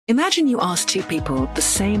Imagine you ask two people the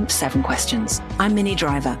same 7 questions. I'm Minnie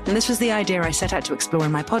Driver, and this was the idea I set out to explore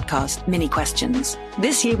in my podcast, Mini Questions.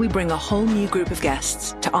 This year, we bring a whole new group of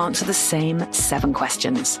guests to answer the same 7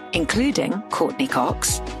 questions, including Courtney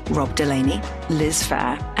Cox, Rob Delaney, Liz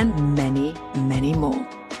Fair, and many, many more.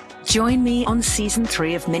 Join me on Season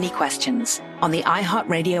 3 of Mini Questions on the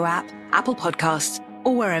iHeartRadio app, Apple Podcasts,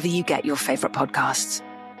 or wherever you get your favorite podcasts.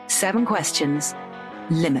 7 questions,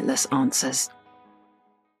 limitless answers.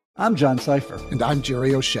 I'm John Cipher. And I'm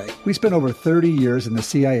Jerry O'Shea. We spent over 30 years in the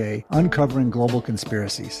CIA uncovering global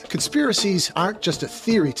conspiracies. Conspiracies aren't just a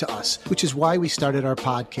theory to us, which is why we started our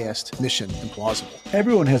podcast, Mission Implausible.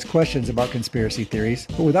 Everyone has questions about conspiracy theories,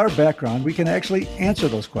 but with our background, we can actually answer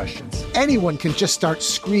those questions. Anyone can just start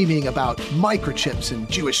screaming about microchips and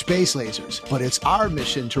Jewish space lasers, but it's our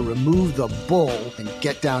mission to remove the bull and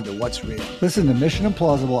get down to what's real. Listen to Mission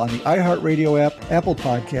Implausible on the iHeartRadio app, Apple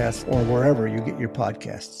Podcasts, or wherever you get your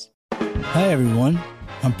podcasts. Hi, everyone.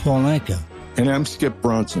 I'm Paul Anka. And I'm Skip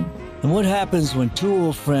Bronson. And what happens when two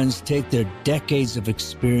old friends take their decades of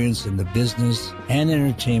experience in the business and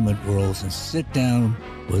entertainment worlds and sit down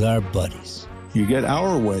with our buddies? You get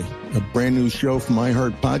Our Way, a brand new show from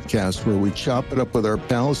iHeart Podcast where we chop it up with our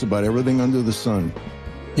pals about everything under the sun.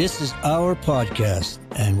 This is our podcast,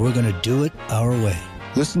 and we're going to do it our way.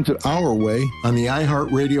 Listen to Our Way on the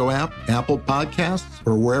iHeartRadio app, Apple Podcasts,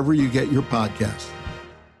 or wherever you get your podcasts.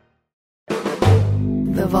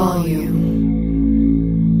 The volume.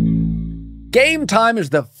 Game Time is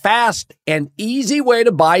the fast and easy way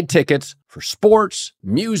to buy tickets for sports,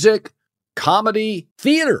 music, comedy,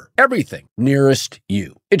 theater, everything nearest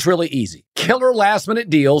you. It's really easy. Killer last-minute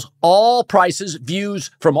deals, all prices,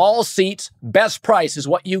 views from all seats. Best price is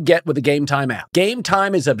what you get with the Game Time app. Game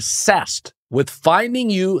Time is obsessed with finding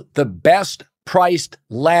you the best priced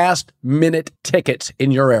last-minute tickets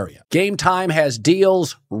in your area. Game Time has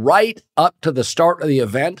deals right up to the start of the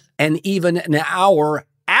event and even an hour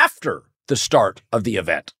after the start of the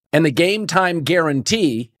event. And the Game Time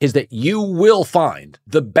guarantee is that you will find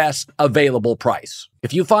the best available price.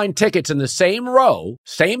 If you find tickets in the same row,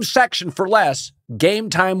 same section for less, Game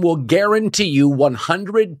Time will guarantee you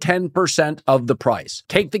 110% of the price.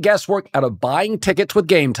 Take the guesswork out of buying tickets with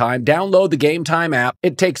Game Time. Download the Game Time app.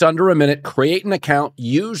 It takes under a minute. Create an account.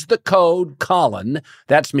 Use the code Colin,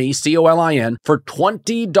 that's me, C-O-L-I-N, for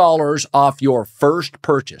 $20 off your first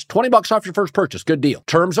purchase. $20 off your first purchase. Good deal.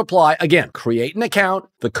 Terms apply. Again, create an account.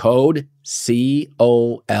 The code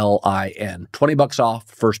C-O-L-I-N. $20 off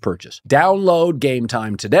first purchase. Download Game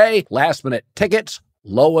Time today. Last minute tickets.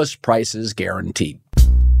 Lowest prices guaranteed.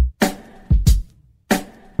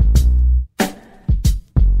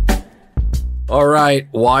 All right,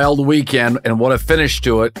 wild weekend, and what a finish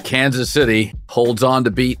to it. Kansas City holds on to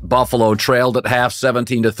beat Buffalo, trailed at half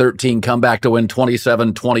 17-13, come back to win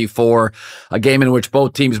 27-24. A game in which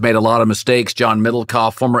both teams made a lot of mistakes. John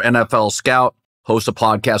Middlecoff, former NFL scout, hosts a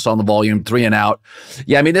podcast on the volume, 3 and Out.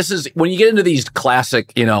 Yeah, I mean, this is when you get into these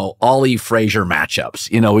classic, Ollie Frazier matchups,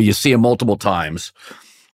 where you see them multiple times.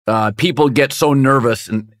 People get so nervous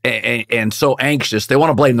and so anxious, they want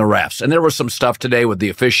to blame the refs. And there was some stuff today with the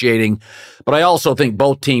officiating, but I also think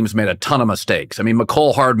both teams made a ton of mistakes. I mean,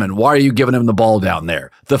 McCole Hardman, why are you giving him the ball down there?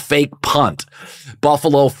 The fake punt.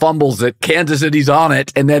 Buffalo fumbles it, Kansas City's on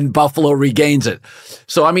it, and then Buffalo regains it.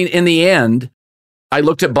 So, I mean, in the end, I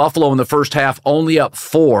looked at Buffalo in the first half only up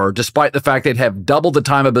 4, despite the fact they'd have double the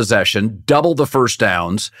time of possession, double the first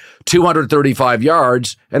downs, 235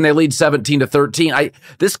 yards, and they lead 17-13.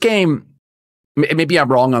 This game, maybe I'm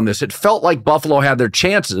wrong on this. It felt like Buffalo had their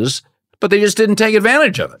chances, but they just didn't take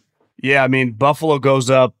advantage of it. Yeah, I mean, Buffalo goes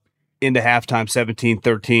up into halftime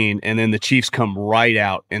 17-13, and then the Chiefs come right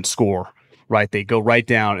out and score, right? They go right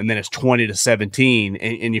down, and then it's 20-17,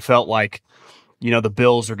 and you felt like, the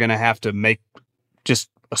Bills are going to have to make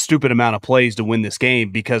just a stupid amount of plays to win this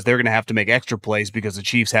game because they're going to have to make extra plays because the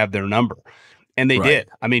Chiefs have their number. And they did.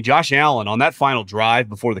 I mean, Josh Allen on that final drive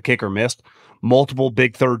before the kicker missed, multiple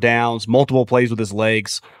big third downs, multiple plays with his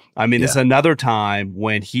legs. I mean, this is another time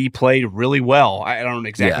when he played really well. I don't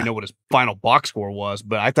exactly know what his final box score was,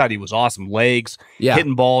 but I thought he was awesome. Legs,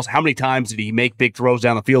 hitting balls. How many times did he make big throws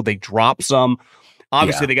down the field? They dropped some.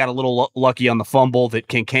 Obviously, they got a little lucky on the fumble that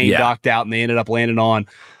Kincaid knocked out and they ended up landing on.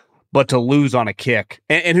 But to lose on a kick,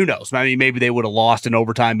 and who knows? I mean, maybe they would have lost in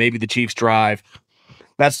overtime. Maybe the Chiefs drive.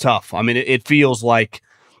 That's tough. I mean, it feels like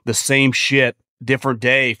the same shit, different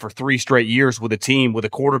day for 3 straight years with a team with a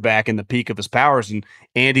quarterback in the peak of his powers. And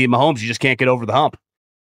Andy and Mahomes, you just can't get over the hump.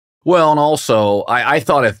 Well, and also, I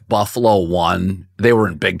thought if Buffalo won, they were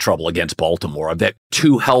in big trouble against Baltimore. That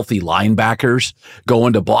 2 healthy linebackers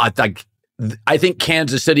going to ball. I think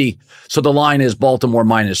Kansas City, so the line is Baltimore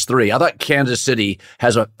 -3. I thought Kansas City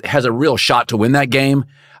has a real shot to win that game.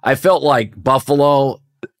 I felt like Buffalo,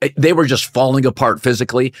 they were just falling apart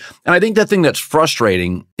physically. And I think the thing that's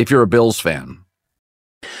frustrating, if you're a Bills fan,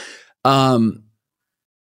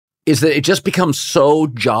 is that it just becomes so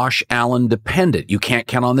Josh Allen dependent. You can't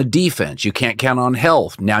count on the defense. You can't count on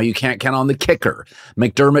health. Now you can't count on the kicker.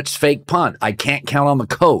 McDermott's fake punt. I can't count on the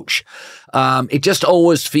coach. It just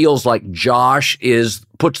always feels like Josh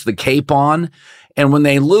puts the cape on. And when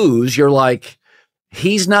they lose, you're like,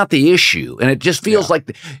 he's not the issue. And it just feels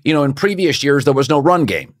like, in previous years, there was no run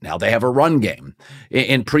game. Now they have a run game.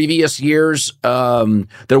 In previous years,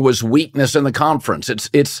 there was weakness in the conference.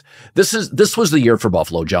 This was the year for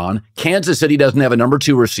Buffalo, John. Kansas City doesn't have a number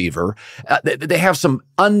 2 receiver. They have some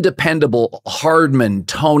undependable Hardman,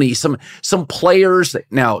 Tony, some players.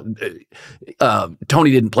 Now,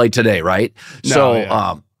 Tony didn't play today, right?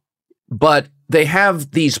 No, but they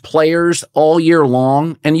have these players all year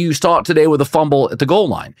long, and you saw it today with a fumble at the goal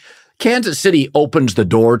line. Kansas City opens the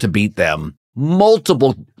door to beat them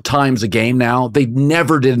multiple times a game now. They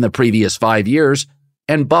never did in the previous 5 years,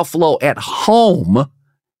 and Buffalo at home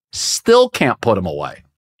still can't put them away.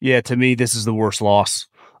 Yeah, to me, this is the worst loss.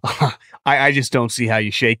 I just don't see how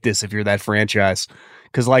you shake this if you're that franchise.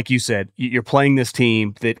 Because like you said, you're playing this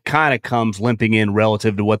team that kind of comes limping in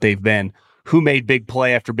relative to what they've been. Who made big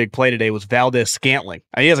play after big play today was Valdez-Scantling.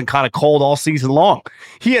 He hasn't caught a cold all season long.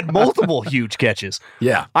 He had multiple huge catches.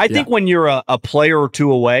 Yeah. I think when you're a player or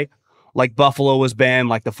two away, like Buffalo has been,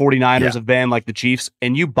 like the 49ers have been, like the Chiefs,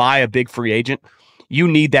 and you buy a big free agent, you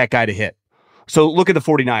need that guy to hit. So look at the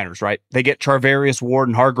 49ers, right? They get Charvarius Ward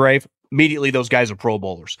and Hargrave. Immediately, those guys are Pro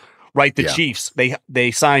Bowlers, right? The Chiefs,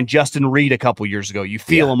 they signed Justin Reed a couple years ago. You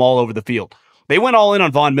feel them all over the field. They went all in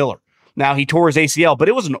on Von Miller. Now, he tore his ACL, but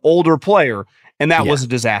it was an older player, and that was a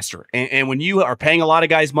disaster. And when you are paying a lot of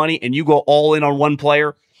guys money and you go all in on one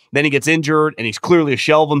player, then he gets injured, and he's clearly a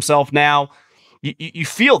shell of himself now, you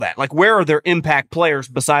feel that. Like, where are their impact players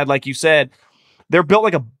beside, like you said, they're built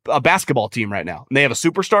like a basketball team right now. And they have a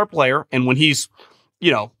superstar player, and when he's,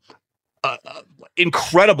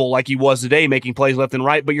 incredible like he was today, making plays left and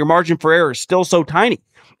right, but your margin for error is still so tiny.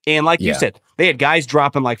 And like you said, they had guys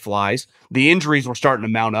dropping like flies. The injuries were starting to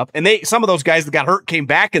mount up. And some of those guys that got hurt came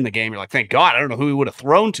back in the game. You're like, thank God, I don't know who he would have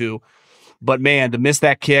thrown to. But man, to miss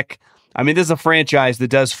that kick, I mean, this is a franchise that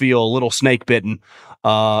does feel a little snake bitten.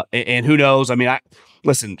 And who knows? I mean,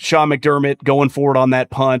 listen, Sean McDermott going forward on that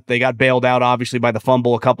punt. They got bailed out, obviously, by the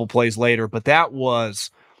fumble a couple plays later. But that was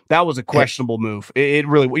a questionable move. It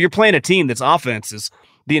really, you're playing a team that's offenses.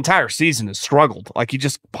 The entire season has struggled. Like, you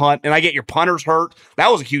just punt, and I get your punters hurt.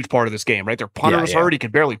 That was a huge part of this game, right? Their punter was hurt. He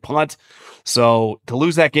could barely punt. So to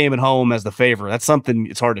lose that game at home as the favorite, that's something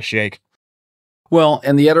it's hard to shake. Well,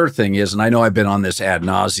 and the other thing is, and I know I've been on this ad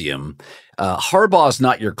nauseum, Harbaugh's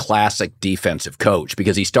not your classic defensive coach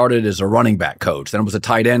because he started as a running back coach, then was a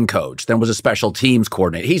tight end coach, then was a special teams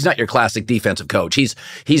coordinator. He's not your classic defensive coach.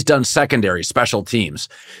 He's done secondary special teams.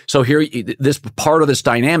 So here, this part of this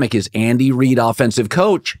dynamic is Andy Reid, offensive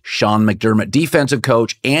coach, Sean McDermott, defensive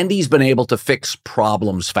coach. Andy's been able to fix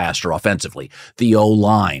problems faster offensively. The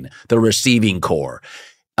O-line, the receiving core,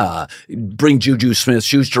 bring Juju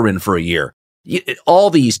Smith-Schuster in for a year.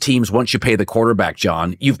 All these teams, once you pay the quarterback,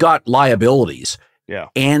 John, you've got liabilities. Yeah.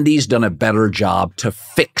 Andy's done a better job to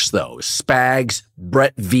fix those. Spags,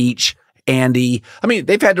 Brett Veach, Andy. I mean,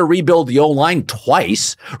 they've had to rebuild the O-line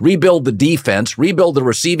twice, rebuild the defense, rebuild the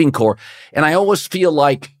receiving core. And I always feel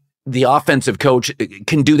like the offensive coach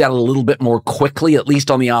can do that a little bit more quickly, at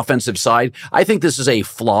least on the offensive side. I think this is a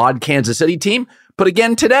flawed Kansas City team. But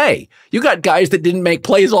again, today, you got guys that didn't make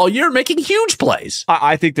plays all year making huge plays.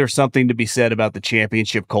 I think there's something to be said about the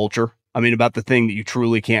championship culture. I mean, about the thing that you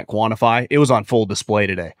truly can't quantify. It was on full display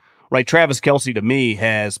today, right? Travis Kelce, to me,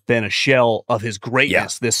 has been a shell of his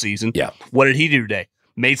greatness this season. Yeah. What did he do today?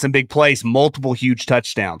 Made some big plays, multiple huge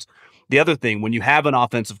touchdowns. The other thing, when you have an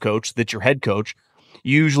offensive coach that's your head coach,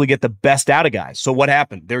 you usually get the best out of guys. So what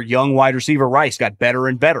happened? Their young wide receiver, Rice, got better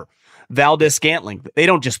and better. Valdez-Scantling, they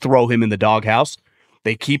don't just throw him in the doghouse.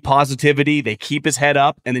 They keep positivity, they keep his head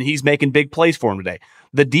up, and then he's making big plays for him today.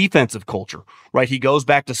 The defensive culture, right? He goes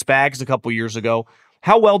back to Spags a couple years ago.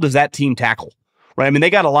 How well does that team tackle, right? I mean, they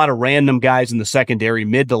got a lot of random guys in the secondary,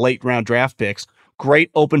 mid to late round draft picks, great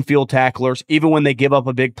open field tacklers. Even when they give up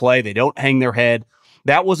a big play, they don't hang their head.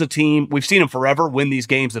 That was a team, we've seen them forever win these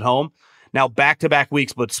games at home. Now, back-to-back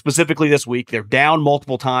weeks, but specifically this week, they're down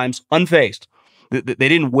multiple times, unfazed. They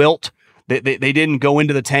didn't wilt. They didn't go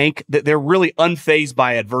into the tank. They're really unfazed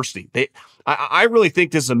by adversity. I really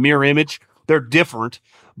think this is a mirror image. They're different,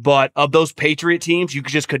 But of those Patriot teams, you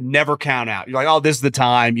could never count out. You're like, oh, this is the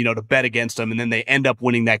time, to bet against them. And then they end up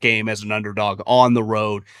winning that game as an underdog on the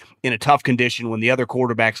road in a tough condition when the other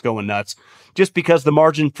quarterback's going nuts, just because the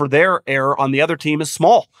margin for their error on the other team is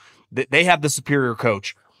small. They have the superior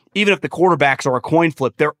coach. Even if the quarterbacks are a coin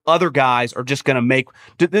flip, their other guys are just going to make.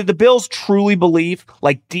 Did the Bills truly believe,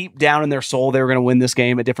 like deep down in their soul, they were going to win this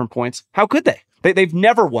game at different points? How could they? They've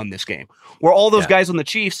never won this game. Where all those guys on the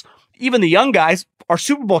Chiefs, even the young guys, are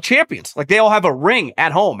Super Bowl champions. Like, they all have a ring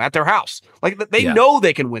at home, at their house. Like, they know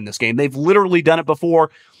they can win this game. They've literally done it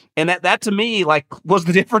before. And that to me, like, was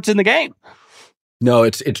the difference in the game. No,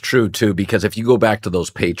 it's true, too, because if you go back to those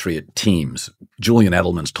Patriot teams, Julian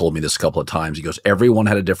Edelman's told me this a couple of times. He goes, everyone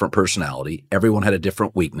had a different personality. Everyone had a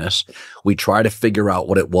different weakness. We try to figure out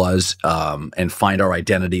what it was and find our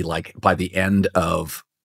identity, like, by the end of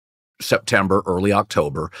September, early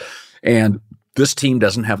October. And this team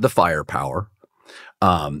doesn't have the firepower.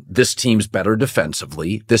 This team's better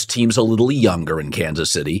defensively. This team's a little younger in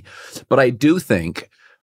Kansas City. But I do think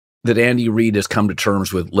that Andy Reid has come to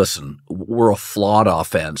terms with, listen, we're a flawed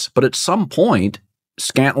offense, but at some point,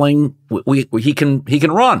 Scantling, he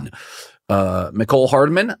can run. Mecole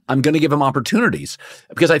Hardman, I'm going to give him opportunities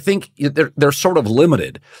because I think they're sort of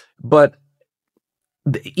limited. But,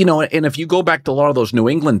 and if you go back to a lot of those New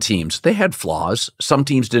England teams, they had flaws. Some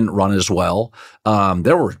teams didn't run as well.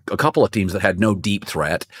 There were a couple of teams that had no deep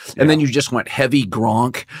threat. And then you just went heavy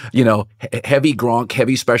Gronk,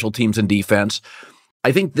 heavy special teams and defense.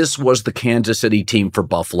 I think this was the Kansas City team for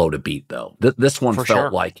Buffalo to beat, though. This one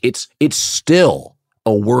felt like it's still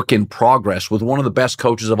a work in progress with one of the best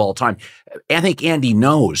coaches of all time. I think Andy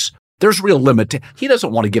knows there's real limit. He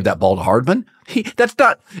doesn't want to give that ball to Hardman. You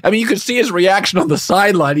could see his reaction on the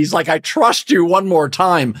sideline. He's like, I trust you one more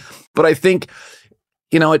time. But I think,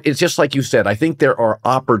 it's just like you said. I think there are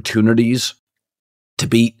opportunities to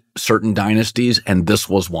beat certain dynasties, and this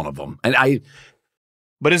was one of them.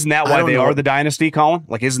 But isn't that why they are the dynasty, Colin?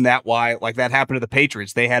 Like, isn't that why, like, that happened to the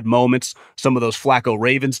Patriots? They had moments, some of those Flacco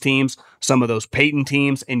Ravens teams, some of those Peyton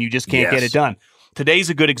teams, and you just can't get it done.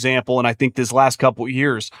 Today's a good example, and I think this last couple of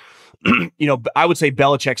years, I would say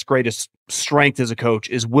Belichick's greatest strength as a coach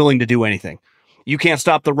is willing to do anything. You can't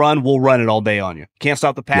stop the run, we'll run it all day on you. Can't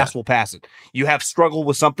stop the pass, we'll pass it. You have struggled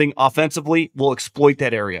with something offensively, we'll exploit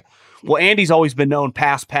that area. Well, Andy's always been known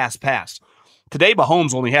pass, pass, pass. Today,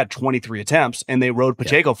 Mahomes only had 23 attempts, and they rode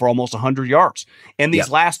Pacheco for almost 100 yards. And these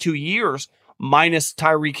last 2 years, minus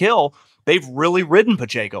Tyreek Hill, they've really ridden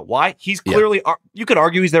Pacheco. Why? He's clearly, you could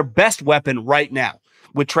argue he's their best weapon right now,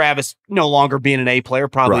 with Travis no longer being an A player,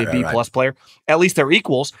 probably a B-plus player. At least they're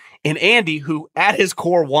equals. And Andy, who at his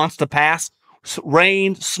core wants to pass,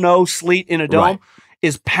 rain, snow, sleet in a dome,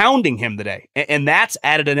 is pounding him today. And that's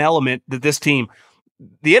added an element that this team –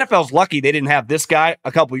 the NFL's lucky they didn't have this guy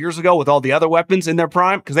a couple years ago with all the other weapons in their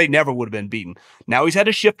prime, because they never would have been beaten. Now he's had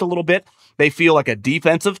to shift a little bit. They feel like a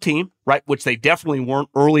defensive team, right, which they definitely weren't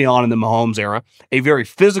early on in the Mahomes era, a very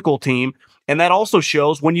physical team, and that also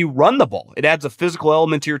shows when you run the ball. It adds a physical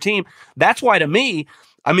element to your team. That's why, to me,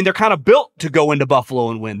 they're kind of built to go into Buffalo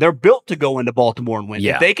and win. They're built to go into Baltimore and win.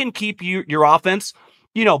 If they can keep your offense,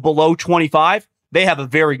 below 25, they have a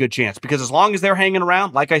very good chance, because as long as they're hanging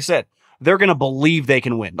around, like I said, they're going to believe they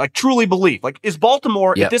can win, like truly believe. Like, is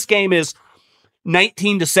Baltimore, if this game is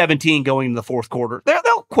 19-17 going into the fourth quarter,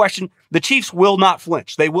 they'll question. The Chiefs will not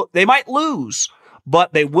flinch. They might lose,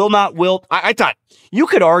 but they will not wilt. I thought you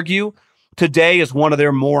could argue today is one of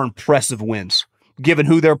their more impressive wins, given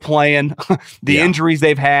who they're playing, the injuries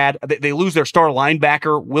they've had. They lose their star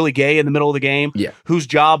linebacker, Willie Gay, in the middle of the game, whose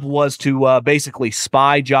job was to basically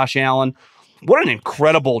spy Josh Allen. What an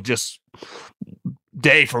incredible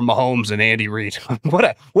day for Mahomes and Andy Reid. What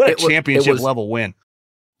a championship level win.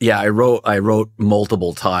 Yeah, I wrote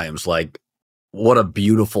multiple times, like, what a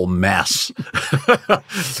beautiful mess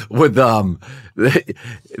with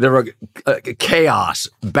there were chaos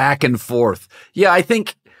back and forth. Yeah,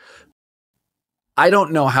 I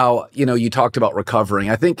don't know how, you talked about recovering.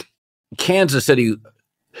 I think Kansas City,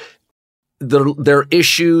 their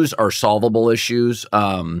issues are solvable issues.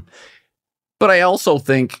 But I also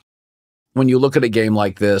think when you look at a game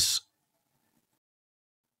like this,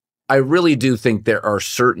 I really do think there are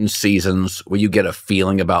certain seasons where you get a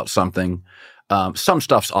feeling about something. Some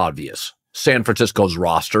stuff's obvious. San Francisco's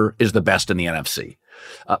roster is the best in the NFC.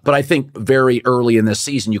 But I think very early in this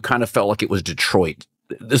season, you kind of felt like it was Detroit.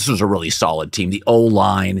 This was a really solid team. The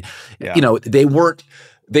O-line, they weren't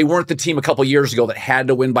the team a couple years ago that had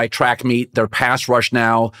to win by track meet. Their pass rush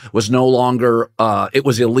now was no longer, it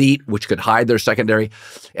was elite, which could hide their secondary.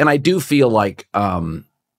 And I do feel like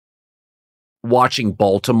watching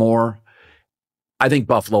Baltimore, I think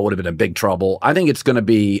Buffalo would have been in big trouble. I think it's going to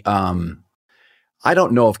be, I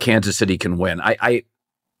don't know if Kansas City can win. I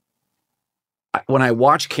when I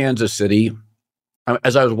watch Kansas City,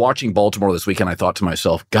 as I was watching Baltimore this weekend, I thought to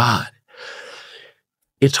myself, God,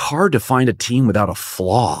 it's hard to find a team without a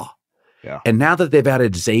flaw. Yeah. And now that they've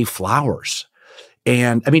added Zay Flowers,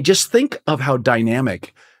 and I mean, just think of how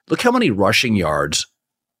dynamic, look how many rushing yards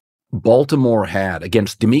Baltimore had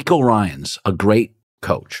against D'Amico Ryans, a great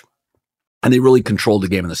coach. And they really controlled the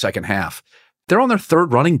game in the second half. They're on their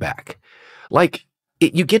third running back. Like,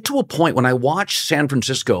 you get to a point when I watch San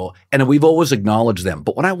Francisco, and we've always acknowledged them,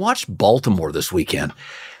 but when I watched Baltimore this weekend,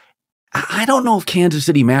 I don't know if Kansas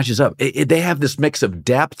City matches up. They have this mix of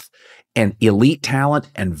depth and elite talent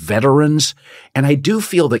and veterans, and I do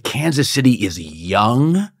feel that Kansas City is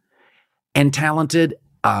young and talented.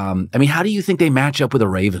 I mean, how do you think they match up with the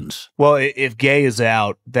Ravens? Well, if Gay is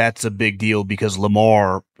out, that's a big deal because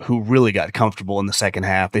Lamar, who really got comfortable in the second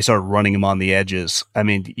half, they started running him on the edges. I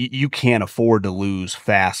mean, you can't afford to lose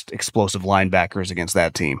fast, explosive linebackers against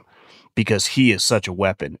that team because he is such a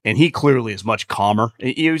weapon. And he clearly is much calmer.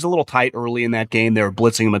 He was a little tight early in that game. They were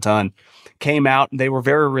blitzing him a ton. Came out, and they were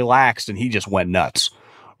very relaxed, and he just went nuts.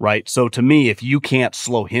 Right? So to me, if you can't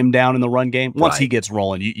slow him down in the run game, once he gets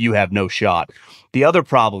rolling, you have no shot. The other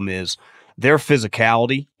problem is their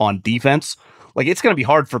physicality on defense. Like, it's going to be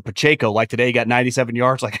hard for Pacheco. Like today, he got 97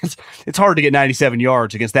 yards. Like, it's hard to get 97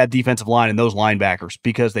 yards against that defensive line and those linebackers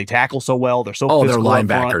because they tackle so well. They're so physical. Their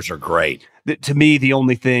linebackers are great. To me, the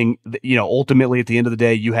only thing, ultimately at the end of the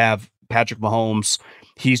day, you have Patrick Mahomes.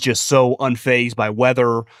 He's just so unfazed by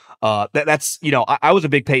weather. I was a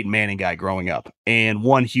big Peyton Manning guy growing up, and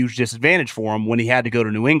one huge disadvantage for him when he had to go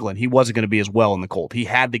to New England, he wasn't going to be as well in the cold. He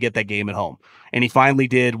had to get that game at home, and he finally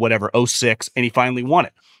did 06, and he finally won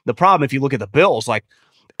it. The problem, if you look at the Bills, like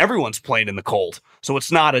everyone's playing in the cold, so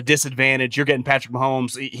it's not a disadvantage. You're getting Patrick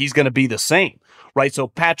Mahomes. He's going to be the same, right? So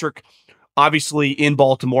Patrick, obviously in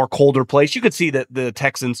Baltimore, colder place. You could see that the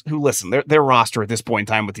Texans, who listen, their roster at this point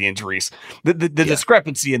in time with the injuries, the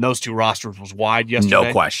discrepancy in those two rosters was wide yesterday.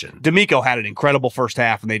 No question. D'Amico had an incredible first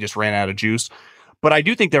half, and they just ran out of juice. But I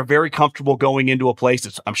do think they're very comfortable going into a place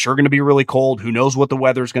that's, I'm sure, going to be really cold. Who knows what the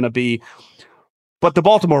weather's going to be? But the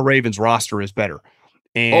Baltimore Ravens roster is better.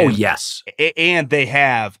 And, yes. And they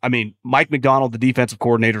have, Mike McDonald, the defensive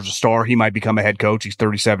coordinator, is a star. He might become a head coach. He's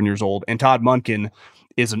 37 years old. And Todd Monken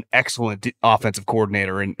is an excellent offensive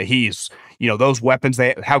coordinator, and he's, those weapons,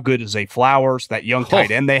 how good is Zay Flowers, that young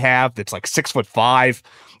tight end they have that's like 6'5",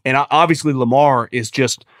 and obviously Lamar is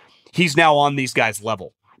just, he's now on these guys'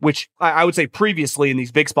 level, which I would say previously in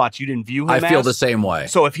these big spots you didn't view him I feel the same way.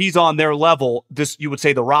 So if he's on their level, this, you would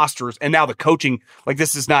say the rosters, and now the coaching, like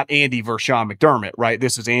this is not Andy versus Sean McDermott, right?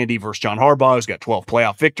 This is Andy versus John Harbaugh, who's got 12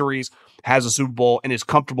 playoff victories, has a Super Bowl, and is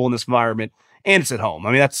comfortable in this environment, and it's at home.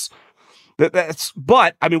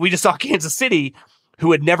 But we just saw Kansas City,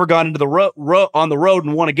 who had never gone into the on the road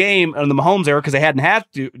and won a game in the Mahomes era because they didn't have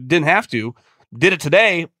to, did it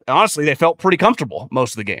today. Honestly, they felt pretty comfortable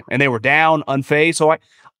most of the game, and they were down, unfazed. So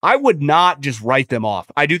I would not just write them off.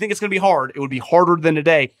 I do think it's going to be hard. It would be harder than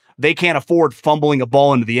today. They can't afford fumbling a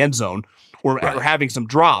ball into the end zone or having some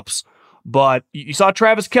drops. But you saw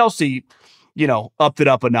Travis Kelce, upped it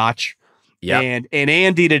up a notch. Yeah. And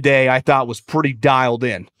Andy today, I thought, was pretty dialed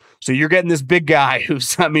in. So you're getting this big guy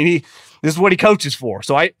who's, this is what he coaches for.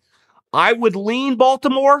 So I would lean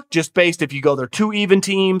Baltimore just based if you go, they're two even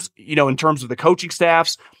teams, in terms of the coaching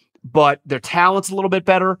staffs, but their talent's a little bit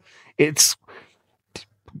better. It's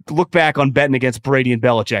look back on betting against Brady and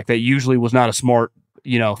Belichick. That usually was not a smart,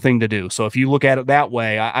 thing to do. So if you look at it that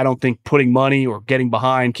way, I don't think putting money or getting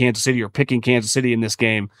behind Kansas City or picking Kansas City in this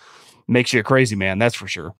game makes you a crazy man. That's for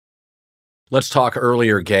sure. Let's talk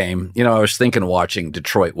earlier game. I was thinking watching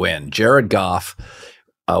Detroit win. Jared Goff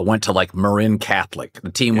went to Marin Catholic.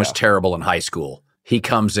 The team was terrible in high school. He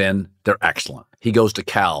comes in, they're excellent. He goes to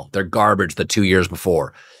Cal. They're garbage the 2 years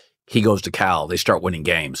before. He goes to Cal. They start winning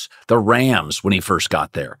games. The Rams, when he first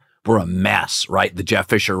got there, were a mess, right? The Jeff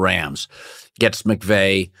Fisher Rams. Gets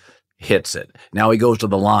McVay, hits it. Now he goes to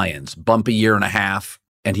the Lions. Bumpy year and a half,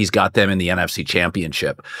 and he's got them in the NFC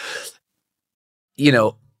Championship.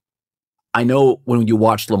 I know when you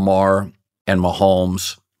watch Lamar and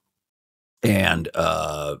Mahomes and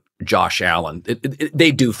Josh Allen,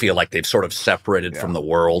 they do feel like they've sort of separated from the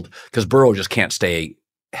world because Burrow just can't stay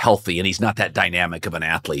healthy and he's not that dynamic of an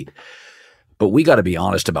athlete. But we got to be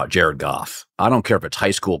honest about Jared Goff. I don't care if it's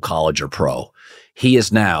high school, college, or pro. He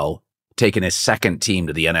is now taken his second team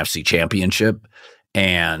to the NFC Championship.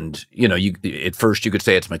 And, at first you could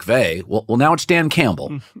say it's McVay. Well, now it's Dan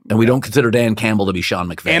Campbell. And we don't consider Dan Campbell to be Sean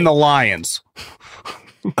McVay. And the Lions.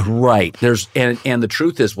 Right. And the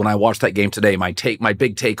truth is, when I watched that game today, my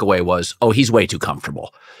big takeaway was, he's way too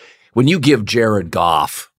comfortable. When you give Jared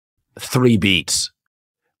Goff 3 beats,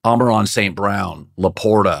 Amon St. Brown,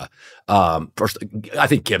 Laporta, first, I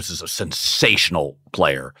think Gibbs is a sensational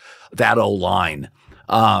player. That O-line.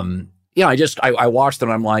 I watched them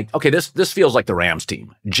and I'm like, okay, this feels like the Rams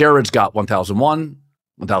team. Jared's got 1,001,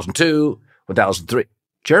 1,002, 1,003.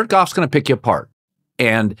 Jared Goff's going to pick you apart.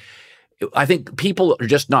 And I think people are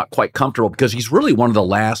just not quite comfortable because he's really one of the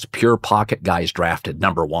last pure pocket guys drafted,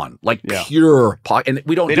 number one. Pure pocket. And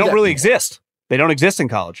they don't really exist. They don't exist in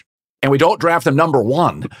college. And we don't draft them number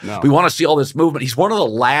one. No. We want to see all this movement. He's one of the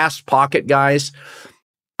last pocket guys.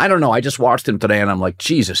 I don't know. I just watched him today and I'm like,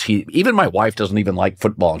 Jesus, even my wife doesn't even like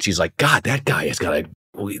football. And she's like, God, that guy has got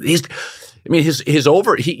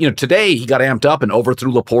today he got amped up and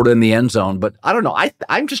overthrew Laporta in the end zone. But I don't know.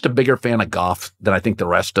 I'm just a bigger fan of Goff than I think the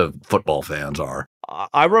rest of football fans are.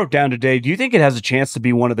 I wrote down today, do you think it has a chance to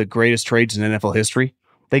be one of the greatest trades in NFL history?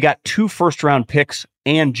 They got 2 first-round picks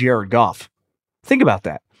and Jared Goff. Think about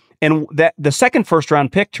that. And that the second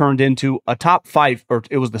first-round pick turned into a top 5, or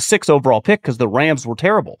it was the 6th overall pick because the Rams were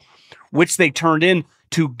terrible, which they turned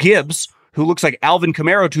into Gibbs, who looks like Alvin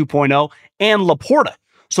Kamara 2.0, and Laporta.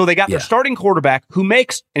 So they got their starting quarterback who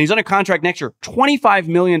makes, and he's under contract next year, $25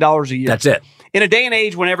 million a year. That's it. In a day and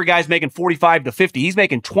age when every guy's making 45 to 50, he's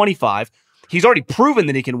making 25. He's already proven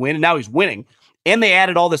that he can win, and now he's winning. And they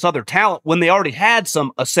added all this other talent when they already had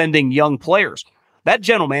some ascending young players. That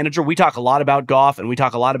general manager, we talk a lot about Goff and we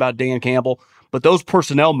talk a lot about Dan Campbell, but those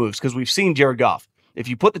personnel moves, because we've seen Jared Goff, if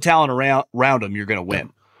you put the talent around him, you're going to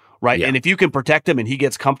win, right? Yeah. And if you can protect him and he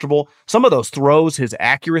gets comfortable, some of those throws, his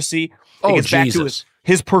accuracy, it gets back to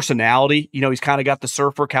his personality. He's kind of got the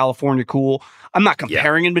surfer, California cool. I'm not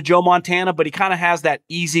comparing him to Joe Montana, but he kind of has that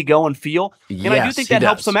easygoing feel. And I do think that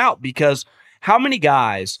helps him out because how many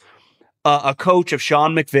guys, a coach of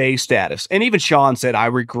Sean McVay's status, and even Sean said, I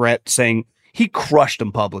regret saying, he crushed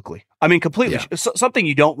him publicly. I mean, completely. Yeah. Something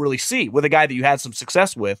you don't really see with a guy that you had some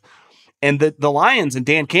success with. And the Lions and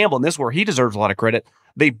Dan Campbell, and this is where he deserves a lot of credit,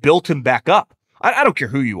 they built him back up. I don't care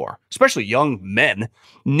who you are, especially young men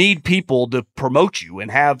need people to promote you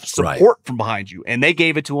and have support from behind you. And they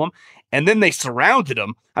gave it to him. And then they surrounded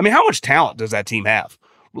him. I mean, how much talent does that team have?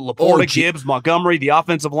 Laporta, Gibbs, Montgomery, the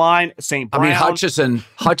offensive line, St. Brown. I mean,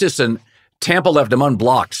 Hutchison. Tampa left him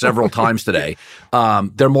unblocked several times today.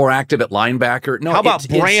 They're more active at linebacker. No, how about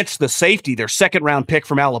Branch, the safety? Their 2nd-round pick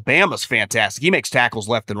from Alabama is fantastic. He makes tackles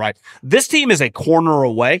left and right. This team is a corner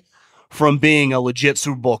away from being a legit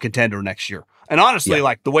Super Bowl contender next year. And honestly,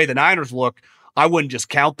 like the way the Niners look, I wouldn't just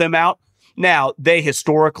count them out. Now, they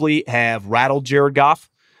historically have rattled Jared Goff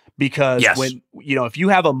because when if you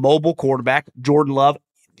have a mobile quarterback, Jordan Love,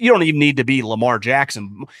 you don't even need to be Lamar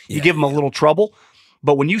Jackson. You give him a little trouble.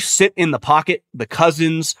 But when you sit in the pocket, the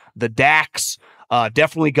Cousins, the Daks,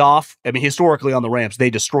 definitely Goff, I mean, historically on the Rams, they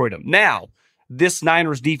destroyed him. Now, this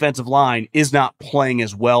Niners defensive line is not playing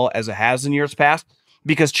as well as it has in years past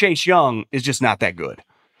because Chase Young is just not that good.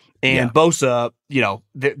 And Bosa,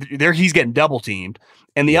 he's getting double teamed.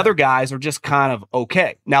 And the other guys are just kind of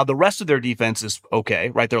okay. Now, the rest of their defense is okay,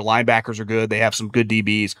 right? Their linebackers are good. They have some good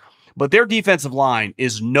DBs. But their defensive line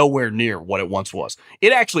is nowhere near what it once was.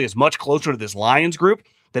 It actually is much closer to this Lions group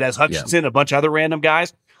that has Hutchinson and a bunch of other random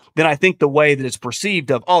guys than I think the way that it's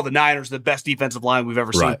perceived of, the Niners, the best defensive line we've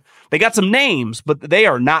ever seen. They got some names, but they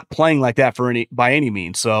are not playing like that by any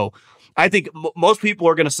means. So I think most people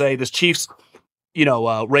are going to say this Chiefs,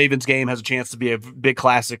 Ravens game has a chance to be a big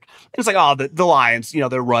classic. And it's like, the Lions,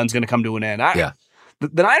 their run's going to come to an end.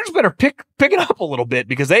 The Niners better pick it up a little bit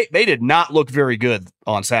because they did not look very good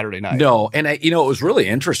on Saturday night. No, and it was really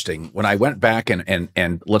interesting when I went back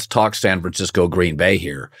and let's talk San Francisco Green Bay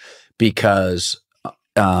here because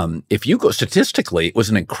if you go statistically, it was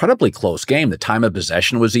an incredibly close game. The time of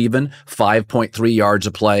possession was even 5.3 yards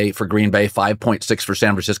a play for Green Bay, 5.6 for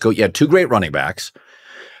San Francisco. You had 2 great running backs,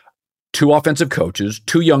 2 offensive coaches,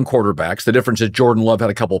 2 young quarterbacks. The difference is Jordan Love had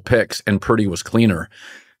a couple picks and Purdy was cleaner.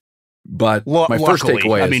 But my first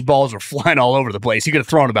takeaway is, balls are flying all over the place. He could have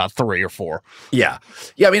thrown about 3 or 4. Yeah.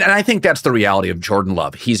 I mean, and I think that's the reality of Jordan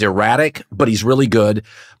Love. He's erratic, but he's really good.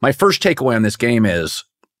 My first takeaway on this game is,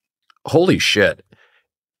 holy shit.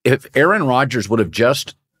 If Aaron Rodgers would have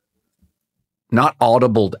just not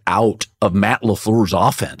audibled out of Matt LaFleur's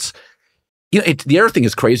offense. The other thing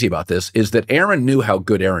is crazy about this is that Aaron knew how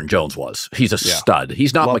good Aaron Jones was. He's a stud.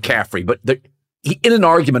 He's not McCaffrey, but he, in an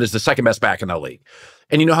argument, is the second best back in the league.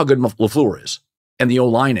 And you know how good LaFleur is, and the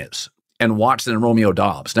O-line is, and Watson and Romeo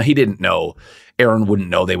Doubs. Now, Aaron wouldn't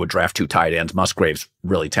know they would draft 2 tight ends. Musgrave's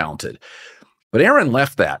really talented. But Aaron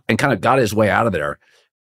left that and kind of got his way out of there.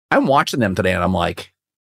 I'm watching them today and I'm like,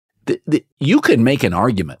 you could make an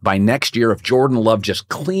argument by next year if Jordan Love just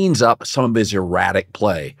cleans up some of his erratic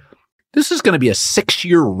play. This is going to be a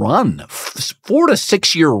 6-year run, 4 to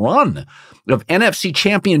 6 year run of NFC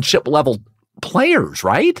championship level players,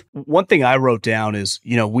 right? One thing I wrote down is,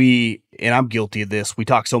 and I'm guilty of this, we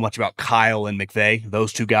talk so much about Kyle and McVay,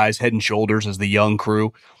 those two guys head and shoulders as the young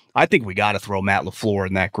crew. I think we got to throw Matt LaFleur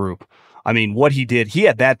in that group. I mean, what he did, he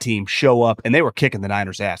had that team show up, and they were kicking the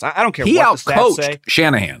Niners' ass. I don't care what the stats say.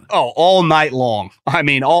 Shanahan. Oh, all night long. I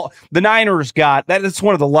mean, the Niners got that. It's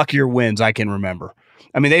one of the luckier wins I can remember.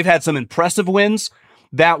 I mean, they've had some impressive wins.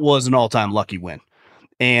 That was an all-time lucky win.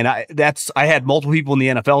 And I had multiple people in the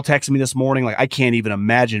NFL texting me this morning. Like, I can't even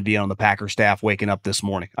imagine being on the Packers staff waking up this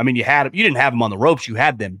morning. I mean, you didn't have them on the ropes. You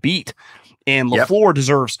had them beat. And LaFleur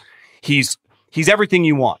deserves, he's everything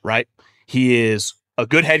you want, right? He is a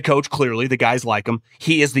good head coach, clearly. The guys like him.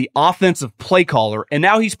 He is the offensive play caller, and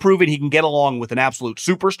now he's proven he can get along with an absolute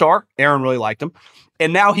superstar. Aaron really liked him.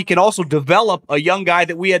 And now he can also develop a young guy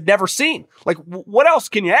that we had never seen. Like, what else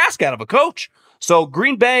can you ask out of a coach? So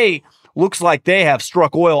Green Bay looks like they have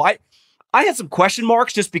struck oil. I had some question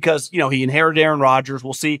marks just because, he inherited Aaron Rodgers.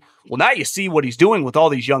 We'll see. Well, now you see what he's doing with all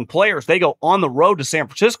these young players. They go on the road to San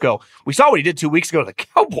Francisco. We saw what he did 2 weeks ago to the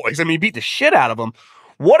Cowboys. I mean, he beat the shit out of them.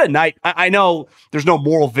 What a night. I know there's no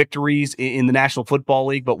moral victories in the National Football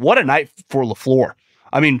League, but what a night for LaFleur.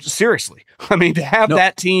 I mean, seriously. I mean, to have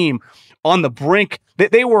that team on the brink,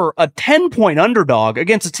 they were a 10-point underdog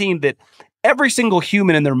against a team that every single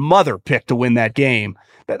human and their mother picked to win that game.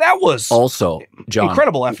 That was also, John,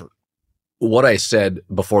 incredible effort. What I said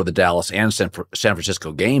before the Dallas and San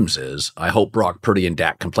Francisco games is I hope Brock Purdy and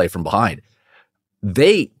Dak can play from behind.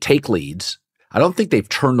 They take leads. I don't think they've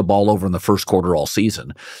turned the ball over in the first quarter all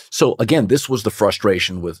season. So again, this was the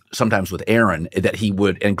frustration sometimes with Aaron that he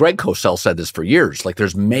would, and Greg Cosell said this for years, like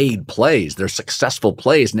there's made plays, there's successful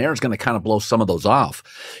plays, and Aaron's going to kind of blow some of those off,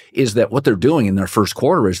 is that what they're doing in their first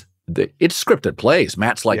quarter is it's scripted plays.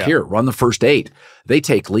 Matt's like, here, run the first 8. They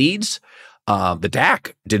take leads. The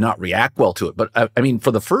Dak did not react well to it. But I mean,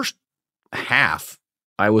 for the first half,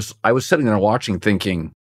 I was sitting there watching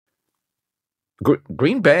thinking,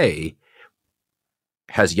 Green Bay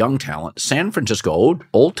has young talent. San Francisco,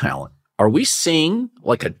 old talent. Are we seeing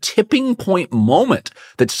like a tipping point moment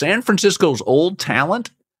that San Francisco's old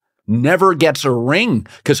talent never gets a ring?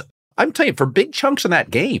 Because I'm telling you, for big chunks in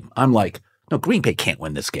that game, I'm like, no, Green Bay can't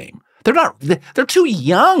win this game. They're too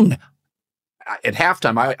young. At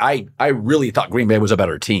halftime, I really thought Green Bay was a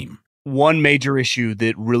better team. One major issue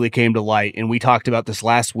that really came to light, and we talked about this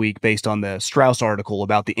last week based on the Strauss article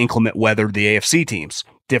about the inclement weather of the AFC teams,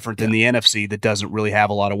 different than the NFC that doesn't really have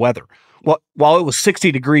a lot of weather. Well, while it was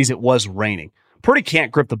 60 degrees, it was raining. Purdy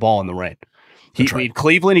can't grip the ball in the rain. In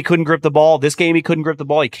Cleveland, he couldn't grip the ball. This game, he couldn't grip the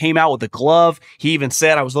ball. He came out with a glove. He even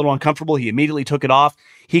said, I was a little uncomfortable. He immediately took it off.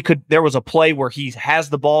 There was a play where he has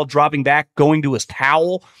the ball dropping back, going to his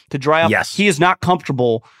towel to dry up. Yes. He is not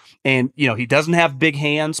comfortable. And, he doesn't have big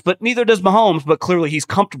hands, but neither does Mahomes, but clearly he's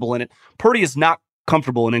comfortable in it. Purdy is not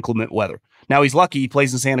comfortable in inclement weather. Now, he's lucky he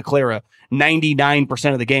plays in Santa Clara.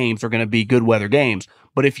 99% of the games are going to be good weather games.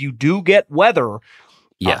 But if you do get weather,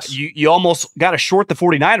 yes, you almost got to short the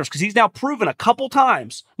 49ers because he's now proven a couple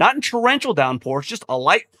times, not in torrential downpours, just a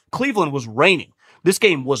light. Cleveland was raining. This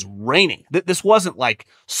game was raining. This wasn't like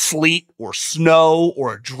sleet or snow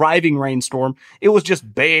or a driving rainstorm. It was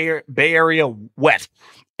just Bay Area wet.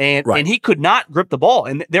 And he could not grip the ball.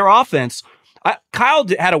 And their offense, Kyle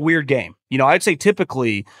had a weird game. I'd say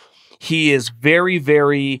typically he is very,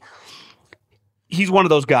 very, he's one of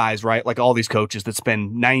those guys, right? Like all these coaches that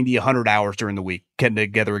spend 90, 100 hours during the week getting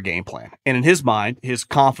together a game plan. And in his mind, his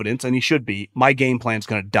confidence, and he should be, my game plan is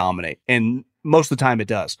going to dominate. And most of the time it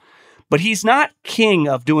does. But he's not king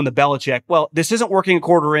of doing the Belichick, well, this isn't working a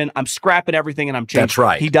quarter in, I'm scrapping everything and I'm changing. That's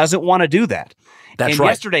right. He doesn't want to do that. That's and right.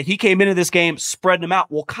 Yesterday, he came into this game spreading them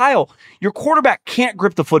out. Well, Kyle, your quarterback can't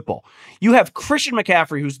grip the football. You have Christian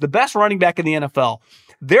McCaffrey, who's the best running back in the NFL.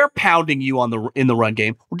 They're pounding you in the run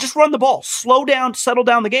game. Just run the ball. Slow down, settle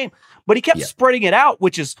down the game. But he kept spreading it out,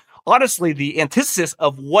 which is honestly the antithesis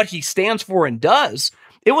of what he stands for and does.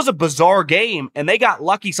 It was a bizarre game, and they got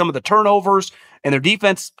lucky some of the turnovers, and their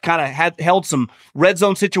defense kind of held some red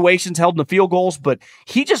zone situations, held in the field goals, but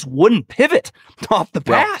he just wouldn't pivot off the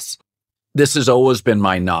pass. This has always been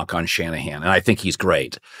my knock on Shanahan, and I think he's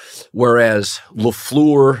great. Whereas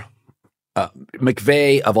LaFleur,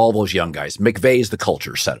 McVay, of all those young guys, McVay is the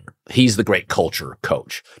culture setter. He's the great culture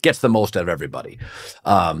coach, gets the most out of everybody.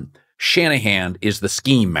 Shanahan is the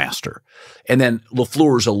scheme master. And then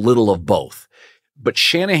LaFleur is a little of both. But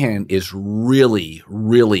Shanahan is really,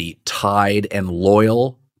 really tied and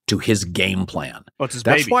loyal to his game plan. Oh, it's his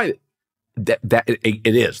That's baby. why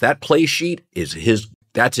it is. That play sheet is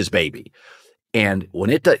that's his baby. And when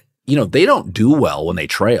they don't do well when they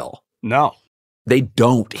trail. No. They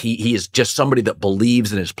don't. He is just somebody that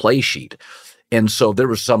believes in his play sheet. And so there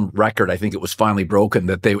was some record, I think it was finally broken,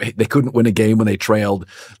 that they couldn't win a game when they trailed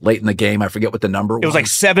late in the game. I forget what the number was. It was like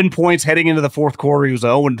 7 points heading into the fourth quarter. He was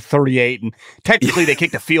 0-38, and technically they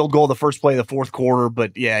kicked a field goal the first play of the fourth quarter,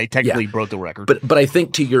 but yeah, he technically broke the record. But I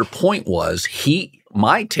think to your point was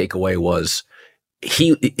my takeaway was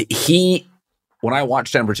he when I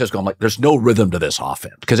watched San Francisco, I'm like, there's no rhythm to this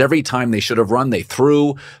offense because every time they should have run, they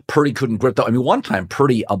threw. Purdy couldn't grip the. I mean, one time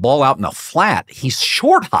Purdy, a ball out in the flat, he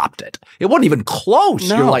short hopped it. It wasn't even close.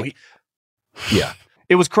 No, you're like, yeah,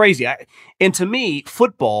 it was crazy. And to me,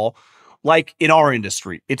 football, like in our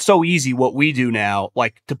industry, it's so easy what we do now,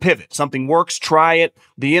 like to pivot. Something works, try it.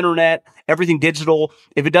 The internet, everything digital.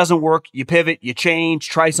 If it doesn't work, you pivot, you change,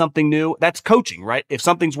 try something new. That's coaching, right? If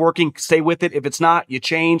something's working, stay with it. If it's not, you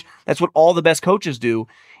change. That's what all the best coaches do.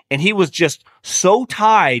 And he was just so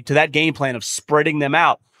tied to that game plan of spreading them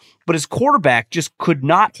out. But his quarterback just could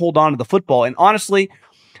not hold on to the football. And honestly,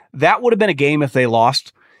 that would have been a game if they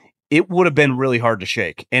lost. It would have been really hard to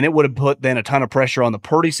shake. And it would have put then a ton of pressure on the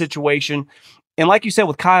Purdy situation. And like you said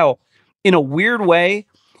with Kyle, in a weird way,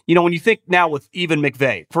 when you think now with even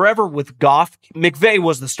McVay, forever with Goff, McVay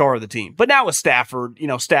was the star of the team. But now with Stafford,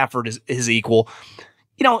 Stafford is his equal.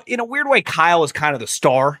 In a weird way, Kyle is kind of the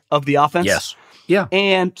star of the offense. yes, yeah.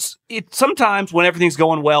 And sometimes when everything's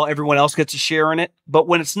going well, everyone else gets a share in it. But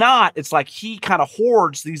when it's not, it's like he kind of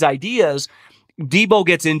hoards these ideas. Debo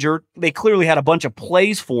gets injured. They clearly had a bunch of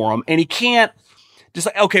plays for him, and he can't just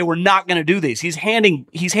like, okay, we're not going to do these. He's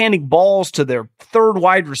handing balls to their third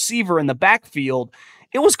wide receiver in the backfield.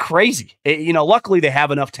 It was crazy. Luckily they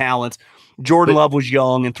have enough talent. Jordan Love was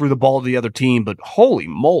young and threw the ball to the other team, but holy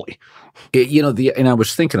moly. And I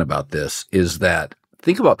was thinking about this is that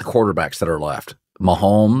think about the quarterbacks that are left.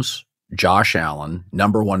 Mahomes, Josh Allen,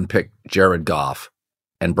 number 1 pick, Jared Goff,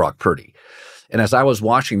 and Brock Purdy. And as I was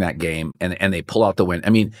watching that game and they pull out the win, I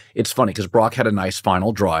mean, it's funny because Brock had a nice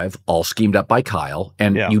final drive, all schemed up by Kyle,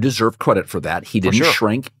 and you deserve credit for that. He didn't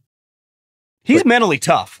shrink. He's mentally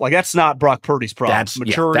tough. Like, that's not Brock Purdy's problem. That's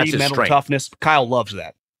maturity, his mental strength. toughness. Kyle loves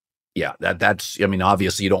that. Yeah, that's, I mean,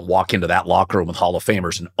 obviously you don't walk into that locker room with Hall of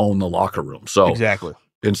Famers and own the locker room. So exactly.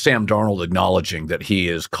 And Sam Darnold acknowledging that he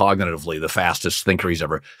is cognitively the fastest thinker he's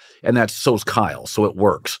ever, and so's Kyle. So it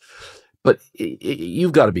works. But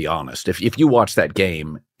you've got to be honest. If you watch that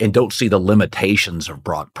game and don't see the limitations of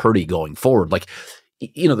Brock Purdy going forward, like,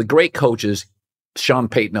 the great coaches, Sean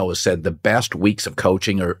Payton always said the best weeks of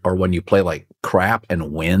coaching are when you play like crap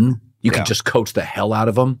and win. You can just coach the hell out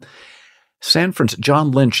of them. San Francisco,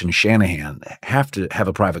 John Lynch and Shanahan have to have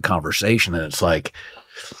a private conversation, and it's like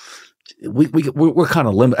we're kind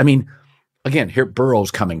of limited. I mean, again, here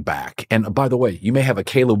Burrow's coming back, and by the way, you may have a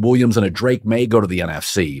Caleb Williams and a Drake May go to the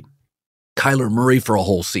NFC. Kyler Murray for a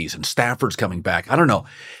whole season. Stafford's coming back. I don't know.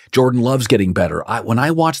 Jordan Love's getting better. When I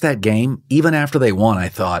watched that game, even after they won, I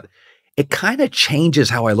thought it kind of changes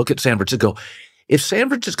how I look at San Francisco. If San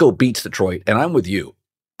Francisco beats Detroit, and I'm with you,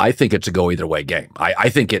 I think it's a go either way game. I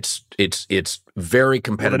think it's very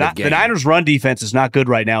competitive game. The Niners' run defense is not good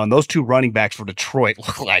right now, and those 2 running backs for Detroit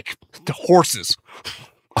look like the horses.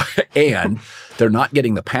 And they're not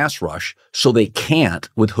getting the pass rush, so they can't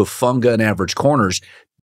with Hufanga and average corners.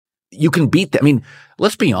 You can beat them. I mean,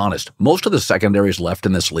 let's be honest. Most of the secondaries left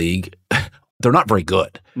in this league, they're not very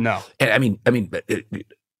good. No. And I mean,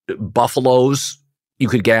 Buffalo's you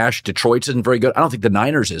could gash. Detroit's isn't very good. I don't think the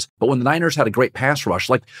Niners is. But when the Niners had a great pass rush,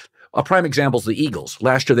 like a prime example is the Eagles.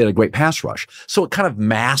 Last year they had a great pass rush. So it kind of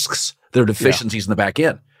masks their deficiencies in the back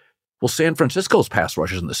end. Well, San Francisco's pass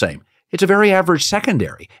rush isn't the same. It's a very average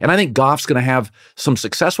secondary. And I think Goff's going to have some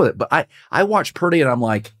success with it. But I watch Purdy and I'm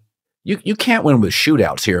like, you can't win with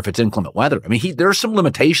shootouts here if it's inclement weather. I mean, there are some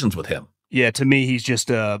limitations with him. Yeah, to me, he's just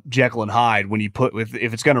Jekyll and Hyde when you if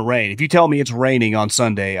it's going to rain. If you tell me it's raining on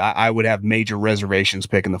Sunday, I would have major reservations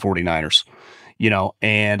picking the 49ers.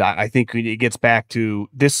 And I think it gets back to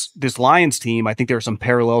this Lions team. I think there are some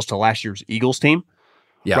parallels to last year's Eagles team.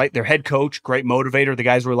 Yeah. Right? Their head coach, great motivator. The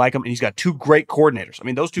guys really like him. And he's got 2 great coordinators. I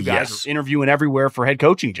mean, those 2 guys are interviewing everywhere for head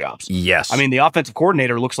coaching jobs. Yes. I mean, the offensive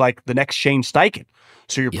coordinator looks like the next Shane Steichen.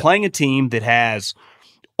 So you're playing a team that has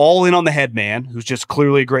all in on the head man, who's just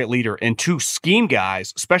clearly a great leader, and 2 scheme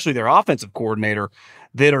guys, especially their offensive coordinator,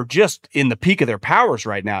 that are just in the peak of their powers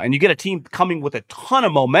right now. And you get a team coming with a ton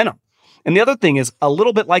of momentum. And the other thing is a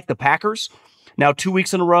little bit like the Packers. now 2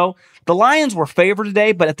 weeks in a row. The Lions were favored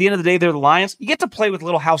today, but at the end of the day, they're the Lions. You get to play with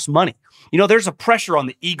little house money. There's a pressure on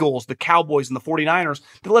the Eagles, the Cowboys, and the 49ers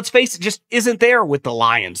that, let's face it, just isn't there with the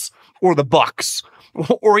Lions or the Bucks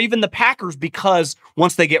or even the Packers, because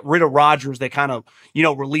once they get rid of Rodgers, they kind of,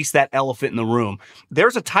 release that elephant in the room.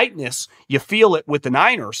 There's a tightness. You feel it with the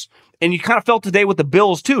Niners. And you kind of felt today with the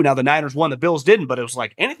Bills, too. Now, the Niners won, the Bills didn't, but it was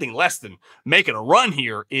like anything less than making a run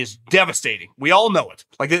here is devastating. We all know it.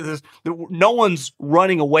 Like, no one's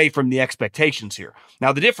running away from the expectations here.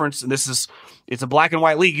 Now, the difference, and it's a black and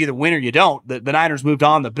white league, either win or you don't. The Niners moved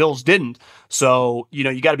on, the Bills didn't. So,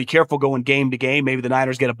 you got to be careful going game to game. Maybe the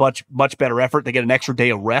Niners get a much better effort. They get an extra day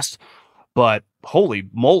of rest. But holy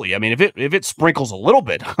moly, I mean, if it sprinkles a little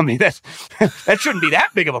bit, I mean, that shouldn't be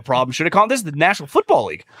that big of a problem, should it, Colin? This is the National Football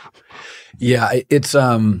League. Yeah, it's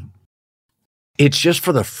just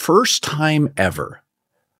for the first time ever.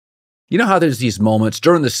 You know how there's these moments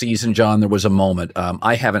during the season, John? There was a moment.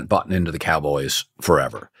 I haven't bought into the Cowboys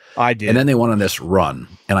forever. I did. And then they went on this run,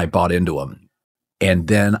 and I bought into them. And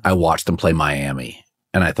then I watched them play Miami,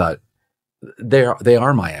 and I thought, they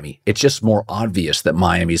are Miami. It's just more obvious that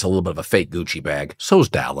Miami's a little bit of a fake Gucci bag. So's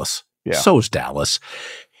Dallas. Yeah. So's Dallas.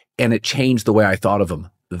 And it changed the way I thought of them.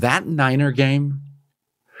 That Niner game,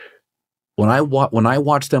 when I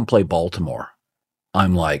watched them play Baltimore,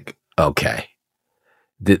 I'm like, okay,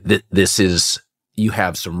 this is, you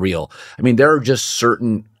have some real, I mean, there are just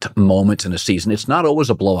certain moments in a season. It's not always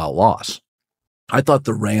a blowout loss. I thought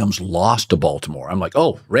the Rams lost to Baltimore. I'm like,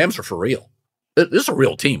 oh, Rams are for real. This is a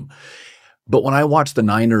real team. But when I watched the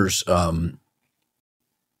Niners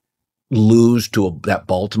lose to that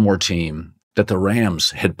Baltimore team that the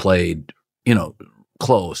Rams had played,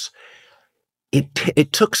 close,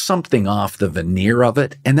 it took something off the veneer of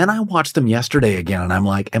it. And then I watched them yesterday again, and I'm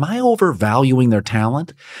like, am I overvaluing their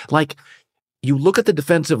talent? Like, you look at the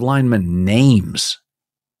defensive lineman names,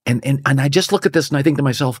 and I just look at this and I think to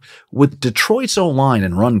myself, with Detroit's O-line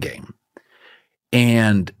and run game,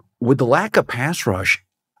 and with the lack of pass rush,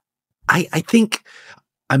 I think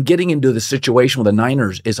I'm getting into the situation with the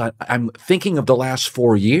Niners is I'm thinking of the last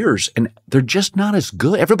 4 years, and they're just not as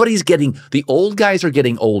good. The old guys are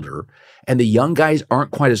getting older, and the young guys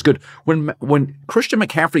aren't quite as good. When Christian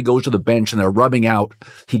McCaffrey goes to the bench and they're rubbing out,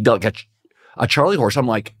 he does get a Charlie horse. I'm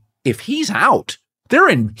like, if he's out, they're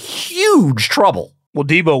in huge trouble. Well,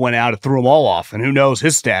 Debo went out and threw them all off, and who knows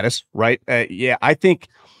his status, right? I think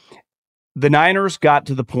the Niners got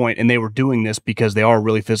to the point, and they were doing this because they are a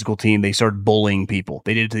really physical team. They started bullying people.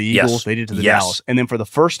 They did it to the Eagles. Yes. They did it to the Dallas. And then for the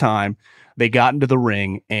first time, they got into the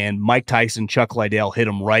ring, and Mike Tyson, Chuck Liddell hit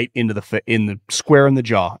him right into the square in the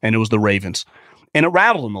jaw, and it was the Ravens. And it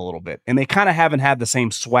rattled them a little bit. And they kind of haven't had the same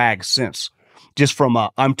swag since, just from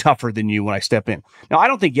I'm tougher than you when I step in. Now, I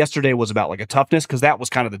don't think yesterday was about like a toughness, because that was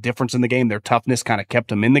kind of the difference in the game. Their toughness kind of kept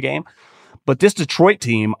them in the game. But this Detroit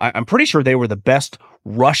team, I'm pretty sure they were the best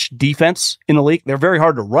rush defense in the league. They're very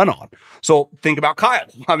hard to run on. So think about Kyle.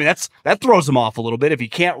 I mean, that throws him off a little bit if he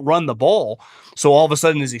can't run the ball. So all of a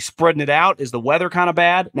sudden, is he spreading it out? Is the weather kind of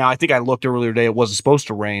bad? Now, I think I looked earlier today. It wasn't supposed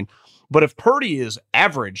to rain. But if Purdy is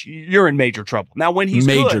average, you're in major trouble. Now, when he's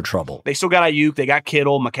major trouble, they still got Ayuk. They got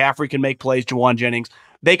Kittle. McCaffrey can make plays. Jawan Jennings.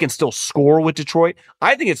 They can still score with Detroit.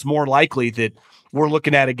 I think it's more likely that we're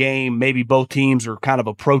looking at a game, maybe both teams are kind of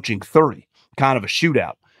approaching 30, kind of a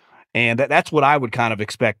shootout. And that's what I would kind of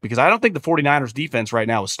expect, because I don't think the 49ers defense right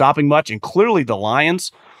now is stopping much. And clearly the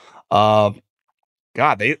Lions, God,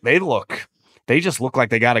 they just look like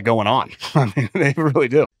they got it going on. I mean, they really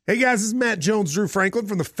do. Hey guys, this is Matt Jones, Drew Franklin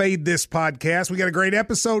from the Fade This podcast. We got a great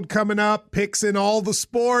episode coming up, picks in all the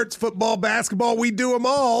sports, football, basketball, we do them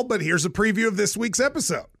all. But here's a preview of this week's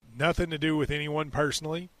episode. Nothing to do with anyone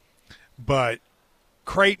personally, but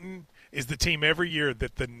Creighton is the team every year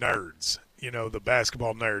that the nerds, the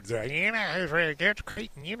basketball nerds, they're like, who's really good?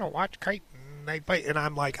 Creighton, watch Creighton. They play. And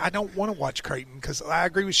I'm like, I don't want to watch Creighton, because I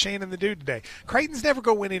agree with Shannon the dude today. Creighton's never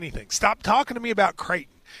going to win anything. Stop talking to me about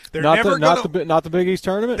Creighton. They're not never the Big East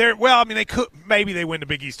tournament. They could, maybe they win the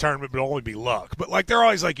Big East tournament, but it'll only be luck. But like, they're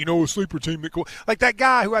always like, a sleeper team. Like that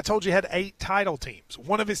guy who I told you had 8 title teams.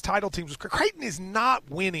 One of his title teams was Creighton is not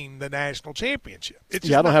winning the national championship. It's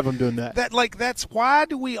just I don't have them doing that. That's why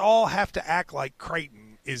do we all have to act like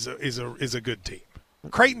Creighton is a good team?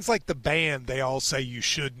 Creighton's like the band they all say you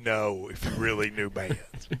should know if you really knew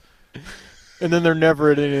bands. And then they're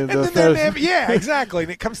never at any of those. Yeah, exactly.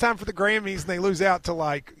 And it comes time for the Grammys, and they lose out to,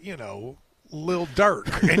 Lil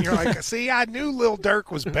Durk. And you're like, see, I knew Lil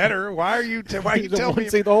Durk was better. Why are you telling me?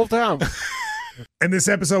 The whole time. And this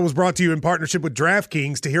episode was brought to you in partnership with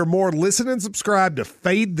DraftKings. To hear more, listen and subscribe to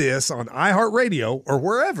Fade This on iHeartRadio or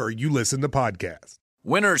wherever you listen to podcasts.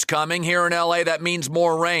 Winter's coming. Here in LA, that means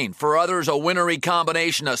more rain. For others, a wintry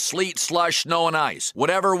combination of sleet, slush, snow, and ice.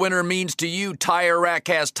 Whatever winter means to you, Tire Rack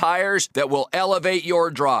has tires that will elevate your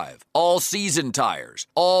drive. All-season tires,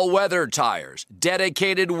 all-weather tires,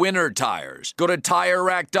 dedicated winter tires. Go to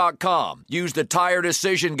TireRack.com. Use the Tire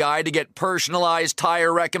Decision Guide to get personalized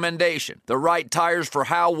tire recommendation. The right tires for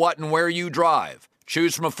how, what, and where you drive.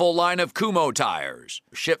 Choose from a full line of Kumho tires.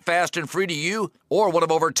 Ship fast and free to you or one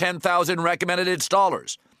of over 10,000 recommended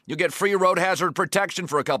installers. You'll get free road hazard protection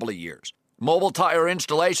for a couple of years. Mobile tire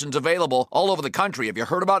installations available all over the country. Have you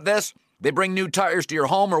heard about this? They bring new tires to your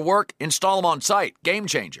home or work, install them on site. Game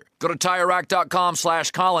changer. Go to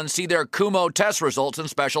TireRack.com/Colin, see their Kumho test results and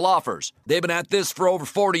special offers. They've been at this for over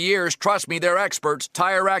 40 years. Trust me, they're experts.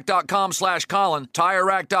 TireRack.com/Colin.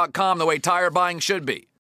 TireRack.com, the way tire buying should be.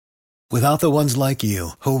 Without the ones like you,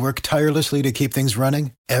 who work tirelessly to keep things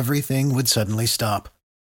running, everything would suddenly stop.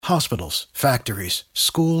 Hospitals, factories,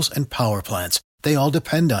 schools, and power plants, they all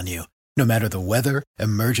depend on you. No matter the weather,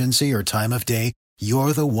 emergency, or time of day,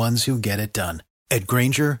 you're the ones who get it done. At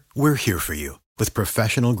Grainger, we're here for you with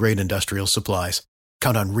professional-grade industrial supplies.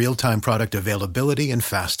 Count on real-time product availability and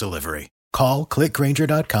fast delivery. Call,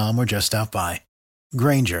 clickgrainger.com, or just stop by.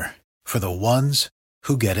 Grainger, for the ones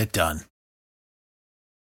who get it done.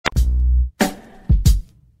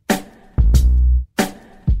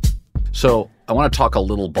 So I want to talk a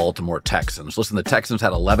little Baltimore Texans. Listen, the Texans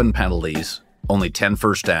had 11 penalties, only 10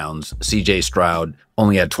 first downs. C.J. Stroud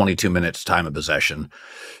only had 22 minutes time of possession.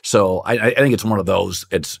 So I think it's one of those.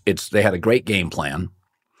 They had a great game plan.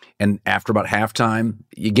 And after about halftime,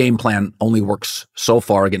 your game plan only works so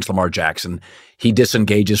far against Lamar Jackson. He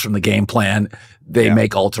disengages from the game plan. They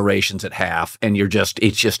make alterations at half, and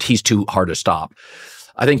he's too hard to stop.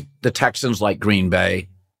 I think the Texans, like Green Bay,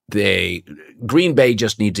 Green Bay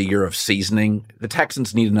just needs a year of seasoning. The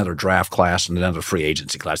Texans need another draft class and another free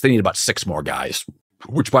agency class. They need about 6 more guys,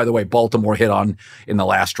 which, by the way, Baltimore hit on in the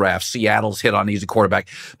last draft. Seattle's hit on easy quarterback.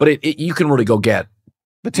 But you can really go get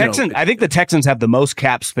the Texans. I think the Texans have the most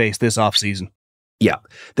cap space this offseason. Yeah.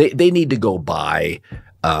 They need to go buy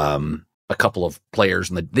a couple of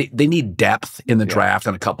players, and they need depth in the draft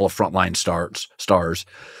and a couple of frontline stars.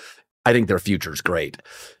 I think their future is great.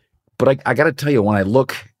 But I got to tell you, when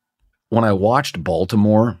I watched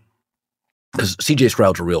Baltimore, because C.J.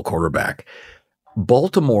 Stroud's a real quarterback,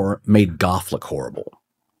 Baltimore made Goff look horrible.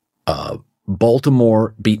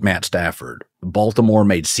 Baltimore beat Matt Stafford. Baltimore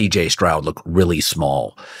made C.J. Stroud look really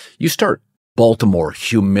small. You start Baltimore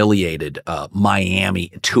humiliated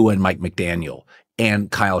Miami, Tua and Mike McDaniel, and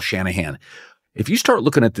Kyle Shanahan. If you start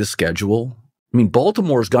looking at this schedule, I mean,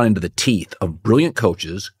 Baltimore's gone into the teeth of brilliant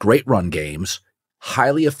coaches, great run games,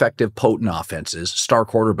 highly effective, potent offenses, star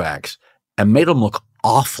quarterbacks, and made them look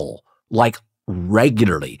awful, like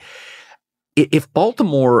regularly. If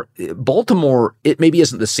Baltimore, it maybe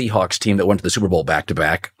isn't the Seahawks team that went to the Super Bowl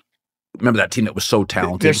back-to-back. Remember that team that was so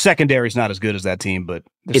talented? Their secondary is not as good as that team, but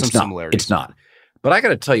there's some similarities. It's not. But I got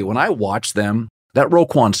to tell you, when I watched them, that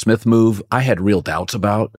Roquan Smith move, I had real doubts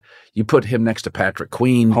about. You put him next to Patrick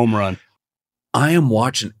Queen. Home run. I am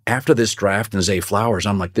watching after this draft and Zay Flowers.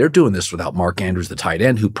 I'm like, they're doing this without Mark Andrews, the tight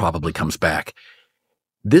end, who probably comes back.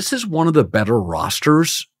 This is one of the better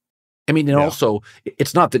rosters. I mean, and also,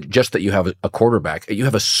 it's not just that you have a quarterback. You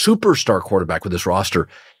have a superstar quarterback with this roster.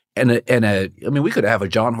 I mean, we could have a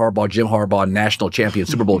John Harbaugh, Jim Harbaugh, national champion,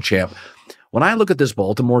 Super Bowl champ. When I look at this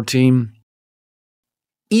Baltimore team,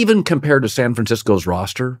 even compared to San Francisco's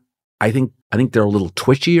roster, I think they're a little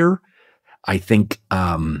twitchier. I think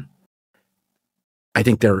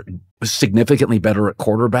they're significantly better at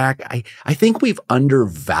quarterback. I think we've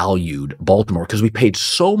undervalued Baltimore because we paid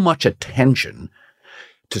so much attention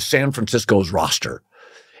to San Francisco's roster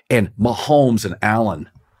and Mahomes and Allen.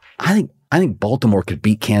 I think Baltimore could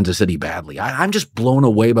beat Kansas City badly. I'm just blown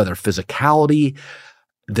away by their physicality,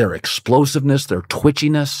 their explosiveness, their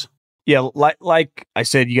twitchiness. Yeah, like I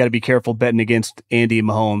said, you got to be careful betting against Andy and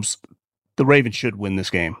Mahomes. The Ravens should win this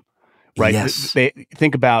game. Right. Yes. They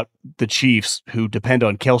think about the Chiefs, who depend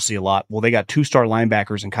on Kelsey a lot. Well, they got 2-star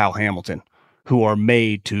linebackers in Kyle Hamilton, who are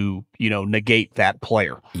made to, negate that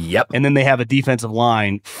player. Yep. And then they have a defensive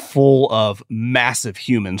line full of massive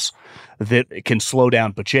humans that can slow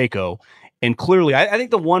down Pacheco. And clearly, I think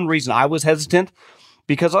the one reason I was hesitant,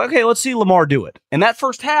 because, okay, let's see Lamar do it. And that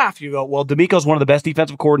first half, you go, well, D'Amico's one of the best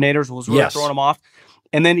defensive coordinators, was really throwing him off.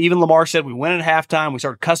 And then even Lamar said, we went at halftime, we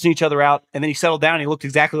started cussing each other out, and then he settled down and he looked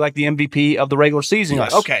exactly like the MVP of the regular season.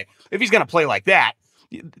 Yes. Like, okay, if he's going to play like that,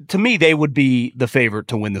 to me, they would be the favorite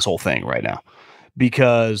to win this whole thing right now.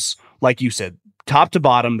 Because, like you said, top to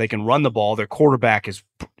bottom, they can run the ball. Their quarterback is,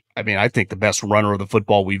 I think, the best runner of the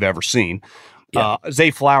football we've ever seen.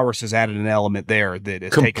 Zay Flowers has added an element there that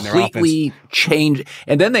has taken their offense. Completely changed.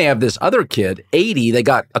 And then they have this other kid, 80, they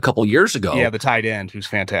got a couple years ago. Yeah, the tight end, who's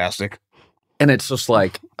fantastic. And it's just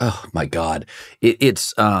like, oh my God,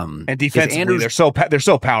 it's and defensively they're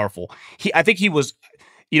so powerful. I think he was,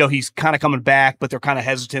 he's kind of coming back, but they're kind of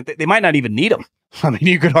hesitant. They might not even need him. I mean,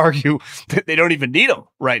 you could argue that they don't even need him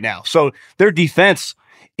right now. So their defense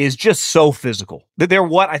is just so physical. They're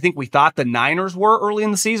what I think we thought the Niners were early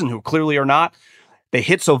in the season, who clearly are not. They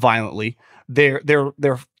hit so violently. Their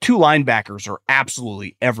two linebackers are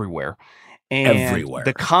absolutely everywhere. And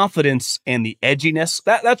the confidence and the edginess,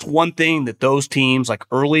 that's one thing that those teams, like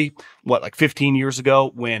early, 15 years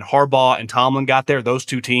ago when Harbaugh and Tomlin got there, those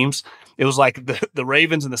two teams, it was like the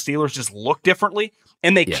Ravens and the Steelers just looked differently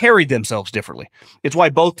and they carried themselves differently. It's why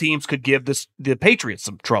both teams could give the Patriots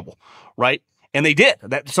some trouble, right? And they did.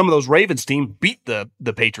 Some of those Ravens teams beat the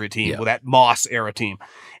Patriot team with that Moss era team.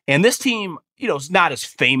 And this team, is not as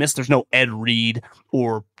famous. There's no Ed Reed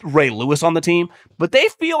or Ray Lewis on the team, but they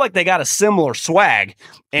feel like they got a similar swag.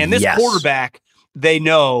 And this quarterback, they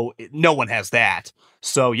know no one has that.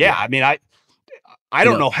 So, I mean, I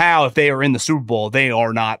don't know how, if they are in the Super Bowl, they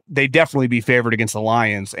definitely be favored against the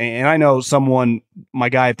Lions. And I know my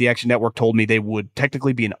guy at the Action Network told me they would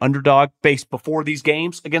technically be an underdog based before these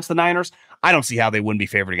games against the Niners. I don't see how they wouldn't be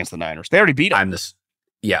favored against the Niners. They already beat them.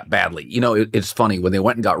 Badly. It's funny when they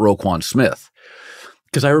went and got Roquan Smith,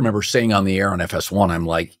 because I remember saying on the air on FS1, I'm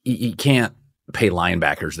like, you can't pay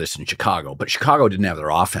linebackers this in Chicago, but Chicago didn't have their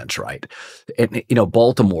offense right. And,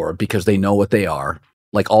 Baltimore, because they know what they are,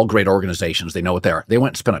 like all great organizations, they know what they are. They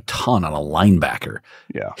went and spent a ton on a linebacker.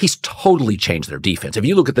 Yeah. He's totally changed their defense. If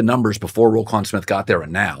you look at the numbers before Roquan Smith got there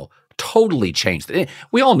and now, totally changed it.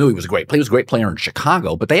 We all knew he was a great player. He was a great player in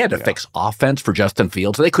Chicago, but they had to fix offense for Justin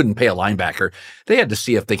Fields. So they couldn't pay a linebacker. They had to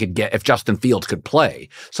see if Justin Fields could play.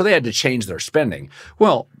 So they had to change their spending.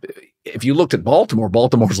 Well, if you looked at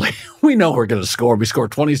Baltimore's like, we know we're going to score. We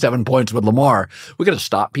scored 27 points with Lamar. We're going to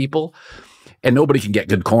stop people. And nobody can get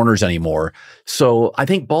good corners anymore. So I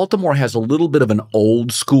think Baltimore has a little bit of an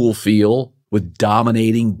old school feel with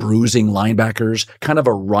dominating, bruising linebackers, kind of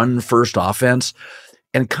a run-first offense,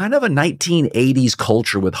 and kind of a 1980s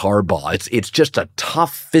culture with Harbaugh. It's just a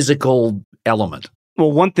tough physical element.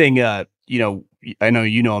 Well, one thing, I know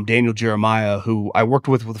him, Daniel Jeremiah, who I worked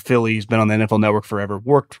with the Phillies, been on the NFL Network forever,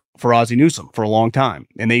 worked for Ozzie Newsome for a long time.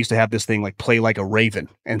 And they used to have this thing like play like a Raven.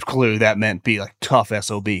 And clearly that meant be like tough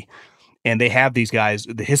SOB. And they have these guys,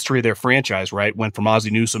 the history of their franchise, right, went from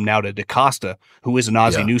Ozzie Newsome now to DeCosta, who is an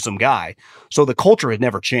Ozzie Newsome guy. So the culture had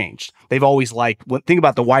never changed. They've always think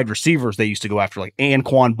about the wide receivers they used to go after, like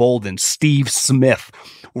Anquan Bolden, Steve Smith.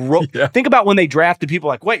 Think about when they drafted people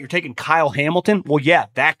like, wait, you're taking Kyle Hamilton? Well, yeah,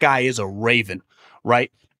 that guy is a Raven,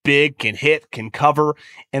 right? Big, can hit, can cover,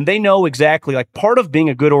 and they know exactly, like, part of being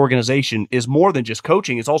a good organization is more than just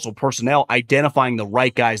coaching. It's also personnel, identifying the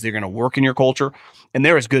right guys that are going to work in your culture, and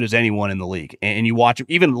they're as good as anyone in the league. And you watch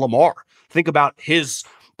even Lamar. Think about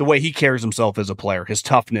the way he carries himself as a player, his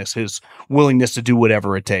toughness, his willingness to do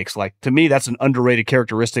whatever it takes. Like, to me, that's an underrated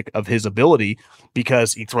characteristic of his ability,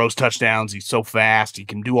 because he throws touchdowns, he's so fast, he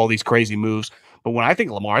can do all these crazy moves. But when I think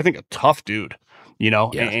of Lamar, I think a tough dude.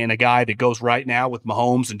 And a guy that goes right now with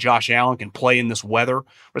Mahomes and Josh Allen can play in this weather.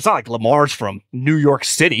 But it's not like Lamar's from New York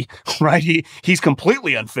City, right? He's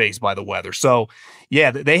completely unfazed by the weather. So,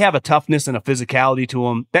 yeah, they have a toughness and a physicality to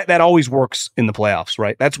them. That always works in the playoffs,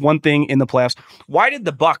 right? That's one thing in the playoffs. Why did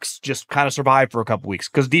the Bucks just kind of survive for a couple weeks?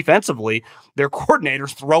 Because defensively, their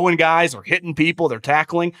coordinators throwing guys or hitting people, they're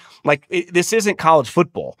tackling. Like, this isn't college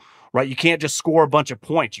football, right? You can't just score a bunch of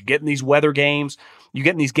points. You get in these weather games. You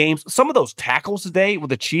get in these games, some of those tackles today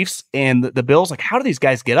with the Chiefs and the Bills, like, how do these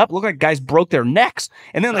guys get up? Look like guys broke their necks.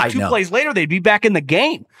 And then like two plays later, they'd be back in the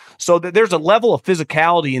game. So there's a level of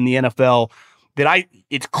physicality in the NFL that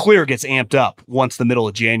it's clear gets amped up once the middle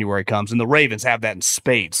of January comes. And the Ravens have that in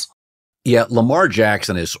spades. Yeah, Lamar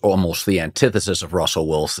Jackson is almost the antithesis of Russell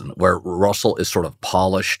Wilson, where Russell is sort of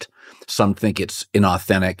polished. Some think it's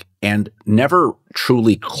inauthentic and never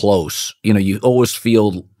truly close. You always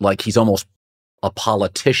feel like he's almost a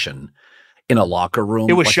politician in a locker room.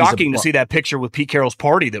 It was shocking to see that picture with Pete Carroll's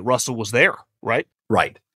party that Russell was there, right?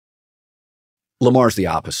 Right. Lamar's the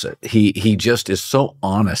opposite. He just is so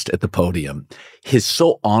honest at the podium. He's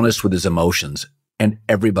so honest with his emotions, and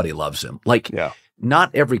everybody loves him.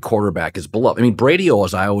 Not every quarterback is beloved. I mean, Brady,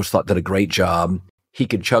 as I always thought, did a great job. He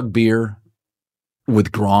could chug beer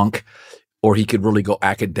with Gronk, or he could really go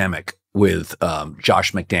academic with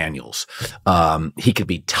Josh McDaniels. He could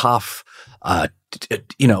be tough.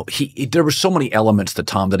 There were so many elements to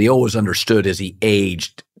Tom that he always understood as he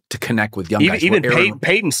aged to connect with young guys. Even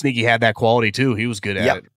Peyton Sneaky had that quality too. He was good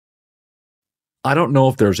at it. I don't know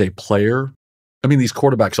if there's a player. I mean, these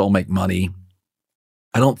quarterbacks all make money.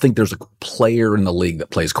 I don't think there's a player in the league that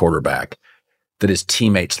plays quarterback that his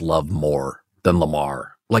teammates love more than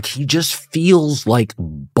Lamar. Like, he just feels like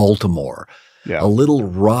Baltimore. Yeah. A little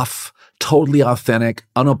rough, totally authentic,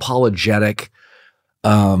 unapologetic.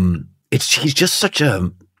 He's just such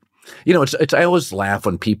a, I always laugh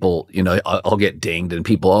when people, I'll get dinged and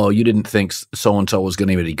people, oh, you didn't think so-and-so was going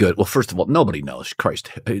to be any good. Well, first of all, nobody knows. Christ,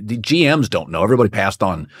 the GMs don't know. Everybody passed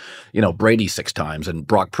on, Brady 6 times and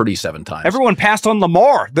Brock Purdy 7 times. Everyone passed on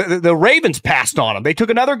Lamar. The Ravens passed on him. They took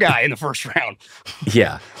another guy in the first round.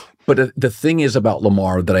 Yeah. But the thing is about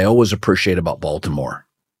Lamar that I always appreciate about Baltimore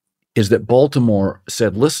is that Baltimore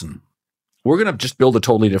said, listen, we're going to just build a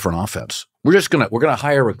totally different offense. We're going to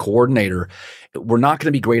hire a coordinator. We're not going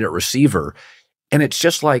to be great at receiver. And it's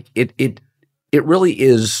just like, it really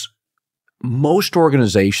is, most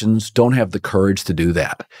organizations don't have the courage to do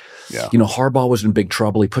that. Yeah. Harbaugh was in big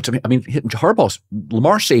trouble.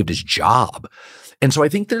 Lamar saved his job. And so I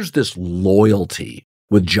think there's this loyalty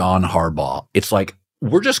with John Harbaugh. It's like,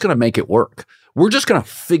 we're just going to make it work. We're just going to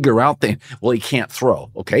figure out things. Well, he can't throw.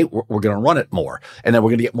 Okay, we're going to run it more. And then we're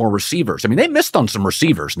going to get more receivers. I mean, they missed on some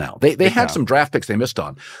receivers now. They had some draft picks they missed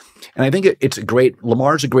on. And I think it's a great –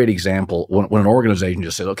 Lamar's a great example when an organization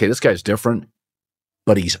just says, okay, this guy's different,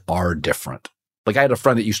 but he's our different. Like, I had a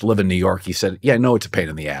friend that used to live in New York. He said, yeah, I know it's a pain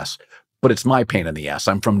in the ass, but it's my pain in the ass.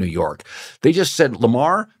 I'm from New York. They just said,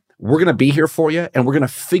 Lamar, we're going to be here for you, and we're going to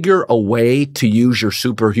figure a way to use your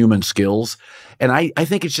superhuman skills. And I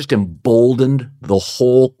think it's just emboldened the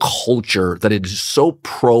whole culture that it is so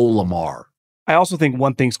pro-Lamar. I also think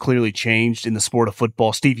one thing's clearly changed in the sport of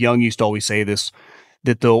football. Steve Young used to always say this,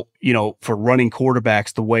 that for running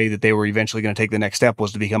quarterbacks, the way that they were eventually going to take the next step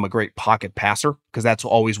was to become a great pocket passer, because that's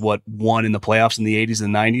always what won in the playoffs in the 80s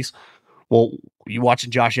and 90s. Well, you watching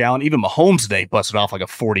Josh Allen, even Mahomes today busted off like a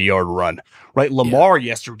 40-yard run, right? Lamar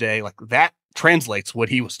yesterday, like that translates what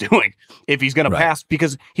he was doing if he's going to pass,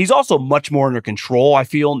 because he's also much more under control, I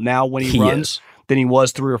feel, now when he runs than he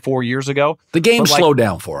was 3 or 4 years ago. The game slowed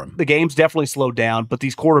down for him. The game's definitely slowed down, but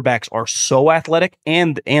these quarterbacks are so athletic,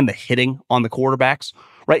 and the hitting on the quarterbacks,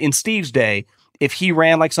 right? In Steve's day, if he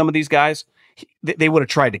ran like some of these guys, they would have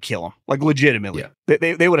tried to kill him, like legitimately. Yeah.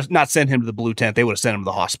 They would have not sent him to the blue tent. They would have sent him to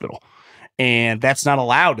the hospital. And that's not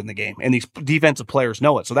allowed in the game. And these defensive players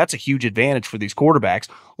know it. So that's a huge advantage for these quarterbacks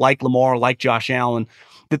like Lamar, like Josh Allen,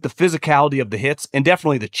 that the physicality of the hits and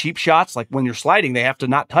definitely the cheap shots, like when you're sliding, they have to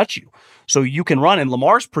not touch you. So you can run. And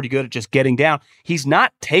Lamar's pretty good at just getting down. He's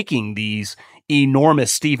not taking these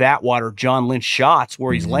enormous Steve Atwater, John Lynch shots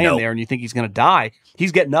where he's laying there and you think he's going to die.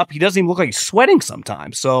 He's getting up. He doesn't even look like he's sweating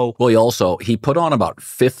sometimes. So, well, he put on about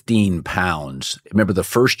 15 pounds. Remember the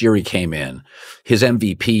first year he came in, his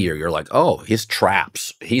MVP year, you're like, oh, his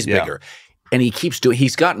traps, he's bigger. And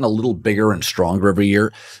he's gotten a little bigger and stronger every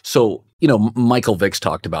year. So, Michael Vick's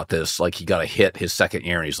talked about this, like he got a hit his second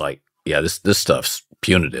year and he's like, yeah, this stuff's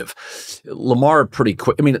punitive. Lamar pretty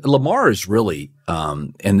quick. I mean, Lamar is really,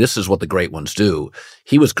 and this is what the great ones do.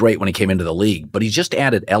 He was great when he came into the league, but he's just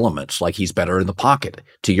added elements, like he's better in the pocket.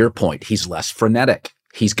 To your point, he's less frenetic.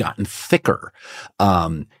 He's gotten thicker.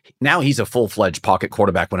 Now he's a full-fledged pocket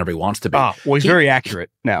quarterback whenever he wants to be. He's very accurate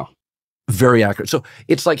now. Very accurate. So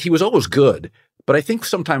it's like he was always good, but I think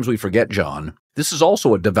sometimes we forget, John, this is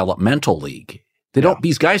also a developmental league.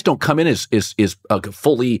 These guys don't come in as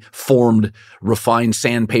fully formed, refined,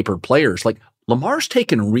 sandpapered players. Like Lamar's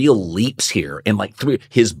taken real leaps here in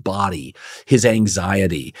his body, his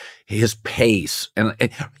anxiety, his pace. And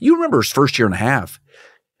you remember his first year and a half,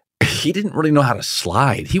 he didn't really know how to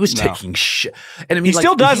slide. He was taking shit. And I mean, he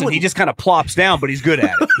still doesn't. He just kind of plops down, but he's good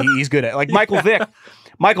at it. He's good at it. Like Michael Vick.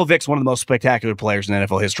 Michael Vick's one of the most spectacular players in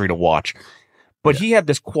NFL history to watch. But he had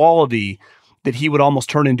this quality that he would almost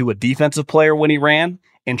turn into a defensive player when he ran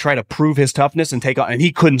and try to prove his toughness and take on. And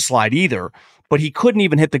he couldn't slide either, but he couldn't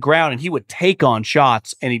even hit the ground, and he would take on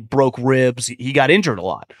shots and he broke ribs. He got injured a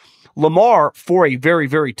lot. Lamar, for a very,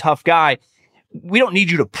 very tough guy, we don't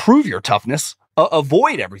need you to prove your toughness.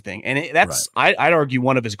 Avoid everything. And that's, I'd argue,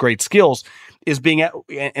 one of his great skills is being at,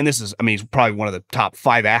 and this is, I mean, he's probably one of the top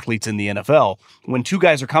 5 athletes in the NFL. When 2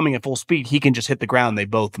 guys are coming at full speed, he can just hit the ground and they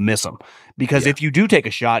both miss him. Because if you do take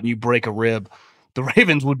a shot and you break a rib, the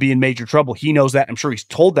Ravens would be in major trouble. He knows that. I'm sure he's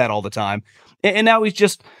told that all the time. And now he's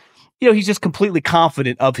just, he's just completely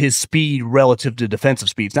confident of his speed relative to defensive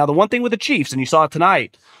speeds. Now, the one thing with the Chiefs, and you saw it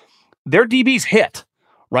tonight, their DBs hit.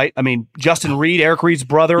 Right? I mean, Justin Reed, Eric Reed's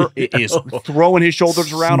brother, is throwing his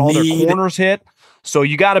shoulders around. All their corners hit. So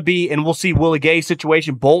you got to be, and we'll see Willie Gay's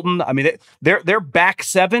situation, Bolton. I mean, their back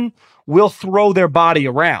seven will throw their body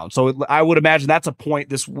around. So I would imagine that's a point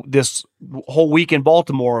this whole week in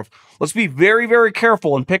Baltimore of let's be very, very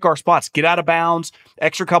careful and pick our spots. Get out of bounds,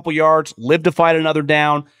 extra couple yards, live to fight another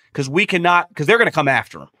down, because they're going to come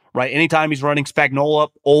after him, right? Anytime he's running, Spagnuolo,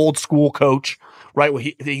 old school coach, right? Well,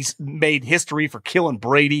 he's made history for killing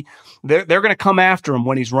Brady. They're going to come after him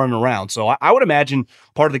when he's running around. So I would imagine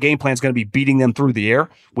part of the game plan is going to be beating them through the air,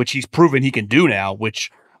 which he's proven he can do now,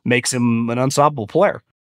 which makes him an unstoppable player.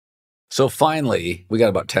 So finally, we got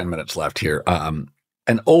about 10 minutes left here.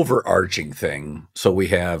 An overarching thing. So we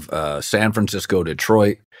have San Francisco,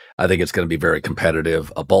 Detroit. I think it's going to be very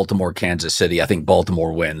competitive. Baltimore, Kansas City. I think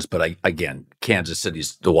Baltimore wins, but again, Kansas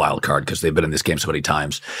City's the wild card because they've been in this game so many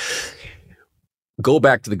times. Go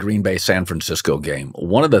back to the Green Bay San Francisco game.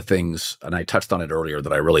 One of the things, and I touched on it earlier,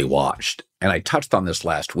 that I really watched, and I touched on this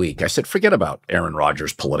last week. I said, forget about Aaron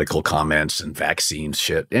Rodgers' political comments and vaccine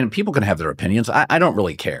shit. And people can have their opinions. I don't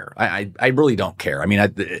really care. I really don't care. I mean,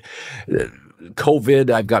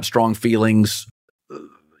 COVID, I've got strong feelings,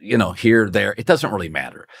 here, there. It doesn't really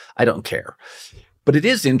matter. I don't care. But it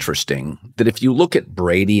is interesting that if you look at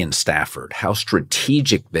Brady and Stafford, how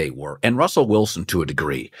strategic they were, and Russell Wilson to a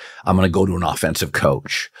degree, I'm going to go to an offensive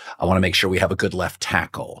coach. I want to make sure we have a good left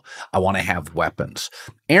tackle. I want to have weapons.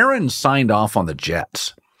 Aaron signed off on the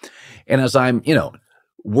Jets. And as I'm,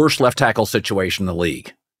 worst left tackle situation in the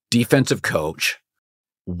league, defensive coach,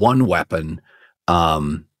 one weapon,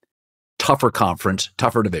 tougher conference,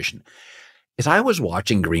 tougher division. As I was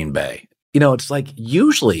watching Green Bay, it's like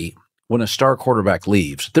usually when a star quarterback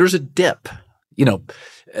leaves, there's a dip.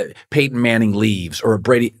 Peyton Manning leaves or a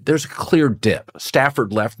Brady, there's a clear dip.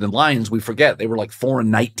 Stafford left, and the Lions, we forget, they were like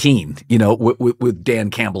 4-19, with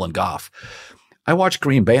Dan Campbell and Goff. I watched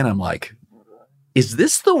Green Bay and I'm like, is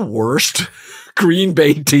this the worst Green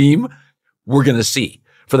Bay team we're going to see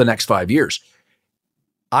for the next 5 years?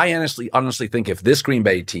 I honestly think if this Green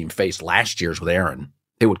Bay team faced last year's with Aaron,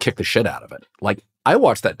 it would kick the shit out of it. Like, I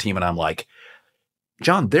watched that team and I'm like,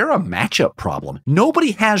 John, they're a matchup problem.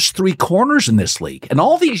 Nobody has three corners in this league, and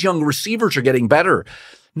all these young receivers are getting better.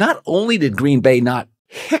 Not only did Green Bay not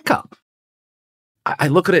hiccup, I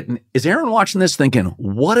look at it, and is Aaron watching this thinking,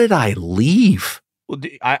 what did I leave? Well,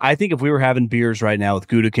 I think if we were having beers right now with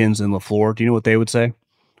Gudikins and LaFleur, do you know what they would say?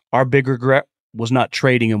 Our big regret was not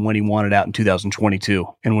trading him when he wanted out in 2022,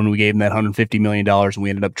 and when we gave him that $150 million, and we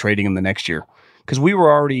ended up trading him the next year. Because we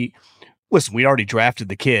already drafted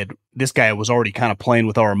the kid. This guy was already kind of playing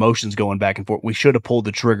with our emotions going back and forth. We should have pulled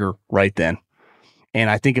the trigger right then. And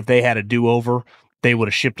I think if they had a do-over, they would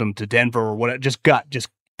have shipped him to Denver or whatever, just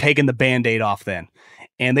taken the Band-Aid off then.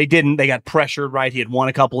 And they didn't. They got pressured, right? He had won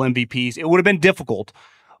a couple MVPs. It would have been difficult.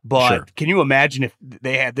 But sure. Can you imagine if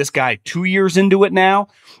they had this guy 2 years into it now?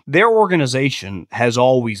 Their organization has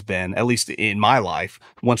always been, at least in my life,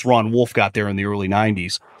 once Ron Wolf got there in the early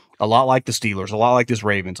 90s, a lot like the Steelers, a lot like this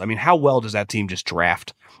Ravens. I mean, how well does that team just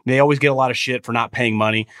draft? They always get a lot of shit for not paying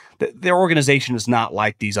money. Their organization is not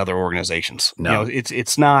like these other organizations. No,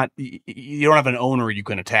 it's not. You don't have an owner you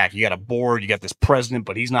can attack. You got a board. You got this president,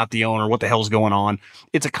 but he's not the owner. What the hell's going on?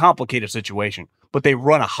 It's a complicated situation. But they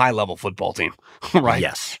run a high-level football team, right?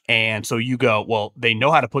 Yes. And so you go, well, they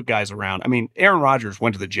know how to put guys around. I mean, Aaron Rodgers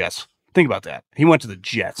went to the Jets. Think about that. He went to the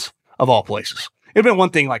Jets, of all places. It'd been one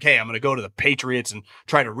thing like, hey, I'm going to go to the Patriots and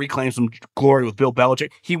try to reclaim some glory with Bill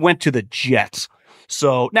Belichick. He went to the Jets.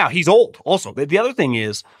 So now he's old. Also, the other thing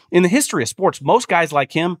is, in the history of sports, most guys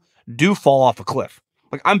like him do fall off a cliff.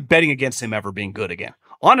 Like, I'm betting against him ever being good again.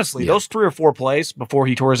 Honestly, those 3 or 4 plays before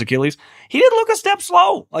he tore his Achilles, he didn't look a step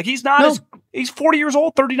slow. Like, he's not he's 40 years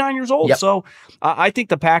old, 39 years old. Yep. So I think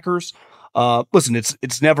the Packers, listen,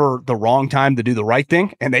 it's never the wrong time to do the right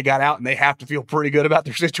thing, and they got out and they have to feel pretty good about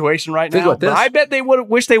their situation right now. But I bet they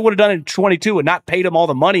wish they would have done it in 22 and not paid them all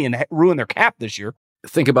the money and ruined their cap this year.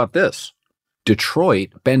 Think about this. Detroit,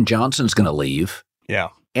 Ben Johnson's going to leave. Yeah.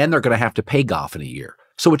 And they're going to have to pay Goff in a year.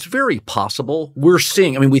 So it's very possible. We're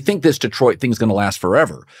seeing, we think this Detroit thing's going to last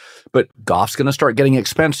forever, but Goff's going to start getting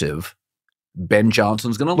expensive. Ben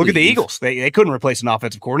Johnson's going to leave. Look at the Eagles. They couldn't replace an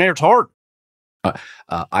offensive coordinator. It's hard.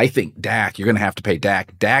 I think Dak, you're going to have to pay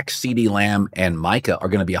Dak. Dak, CeeDee Lamb, and Micah are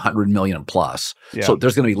going to be $100 million plus. Yeah. So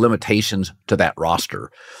there's going to be limitations to that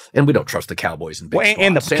roster, and we don't trust the Cowboys in big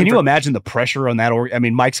spots. Can you imagine the pressure on that?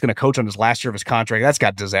 Mike's going to coach on his last year of his contract. That's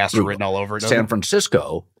got disaster written all over it. San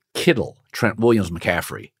Francisco, Kittle, Trent Williams,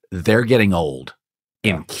 McCaffrey, they're getting old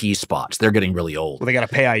in key spots. They're getting really old. Well, they got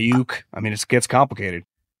to pay Ayuk. It gets complicated.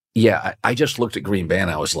 Yeah, I just looked at Green Bay and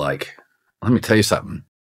I was like, let me tell you something.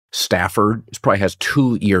 Stafford probably has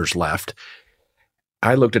 2 years left.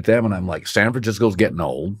 I looked at them and I'm like, San Francisco's getting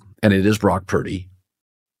old, and it is Brock Purdy.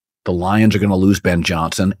 The Lions are going to lose Ben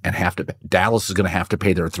Johnson and Dallas is going to have to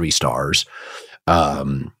pay their 3 stars.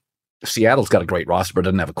 Seattle's got a great roster, but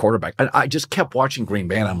doesn't have a quarterback. I just kept watching Green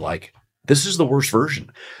Bay, and I'm like, this is the worst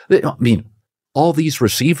version. I mean, all these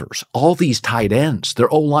receivers, all these tight ends,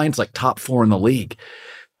 their O-line's like top 4 in the league.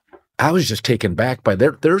 I was just taken back by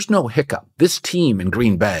there's no hiccup. This team in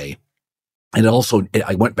Green Bay, and also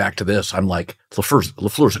I went back to this. I'm like,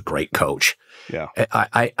 LaFleur's a great coach. Yeah.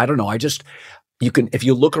 I don't know. If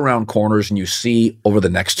you look around corners and you see over the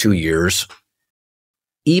next 2 years,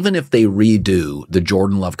 even if they redo the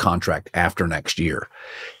Jordan Love contract after next year,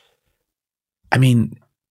 I mean,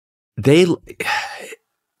 I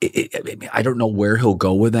don't know where he'll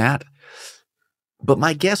go with that, but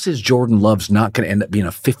my guess is Jordan Love's not going to end up being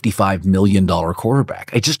a $55 million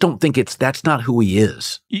quarterback. I just don't think that's not who he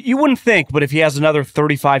is. You wouldn't think, but if he has another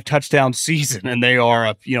 35 touchdown season and they are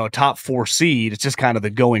a top 4 seed, it's just kind of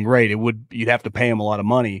the going rate. You'd have to pay him a lot of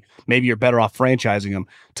money. Maybe you're better off franchising him.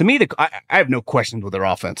 To me, I have no questions with their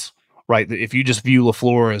offense, right? If you just view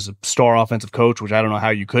LaFleur as a star offensive coach, which I don't know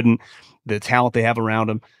how you couldn't, the talent they have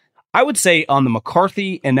around him, I would say on the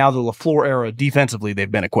McCarthy and now the LaFleur era defensively,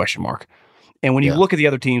 they've been a question mark. And when you look at the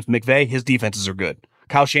other teams, McVay, his defenses are good.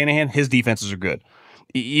 Kyle Shanahan, his defenses are good.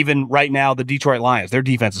 Even right now, the Detroit Lions, their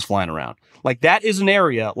defense is flying around. Like, that is an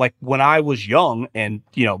area, like when I was young and,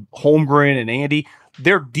 Holmgren and Andy,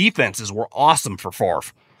 their defenses were awesome for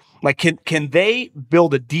Favre. Like, can they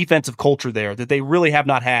build a defensive culture there that they really have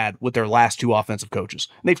not had with their last 2 offensive coaches?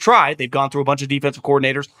 And they've tried. They've gone through a bunch of defensive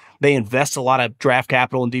coordinators. They invest a lot of draft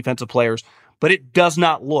capital in defensive players, but it does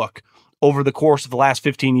not look over the course of the last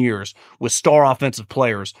 15 years with star offensive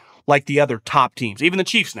players like the other top teams. Even the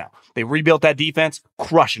Chiefs now. They rebuilt that defense,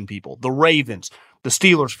 crushing people. The Ravens, the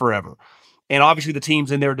Steelers forever. And obviously the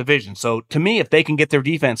teams in their division. So to me, if they can get their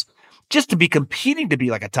defense just to be competing to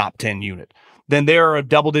be like a top 10 unit, then they're a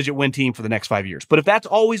double-digit win team for the next 5 years. But if that's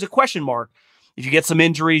always a question mark, if you get some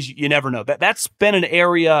injuries, you never know. That's been an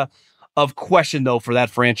area of question, though, for that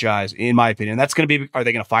franchise, in my opinion. That's going to be, are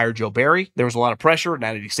they going to fire Joe Barry? There was a lot of pressure.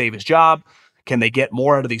 Now did he save his job? Can they get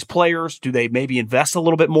more out of these players? Do they maybe invest a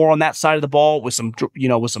little bit more on that side of the ball with some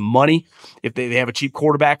money if they have a cheap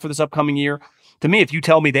quarterback for this upcoming year? To me, if you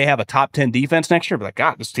tell me they have a top 10 defense next year, I'd be like,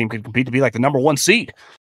 God, this team could compete to be like the number 1 seed.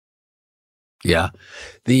 Yeah.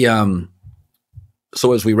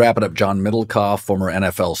 So as we wrap it up, John Middlecoff, former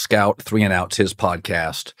NFL scout, 3 and Out's his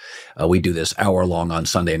podcast. We do this hour-long on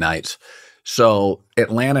Sunday nights. So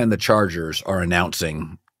Atlanta and the Chargers are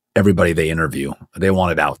announcing everybody they interview. They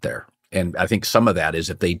want it out there. And I think some of that is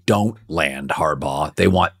if they don't land Harbaugh,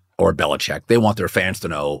 or Belichick, they want their fans to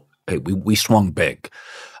know, hey, we swung big.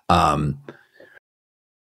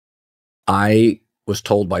 I was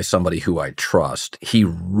told by somebody who I trust, he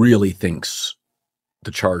really thinks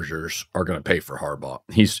the Chargers are going to pay for Harbaugh.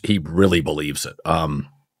 He really believes it.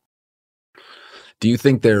 Do you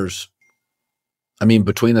think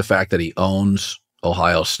between the fact that he owns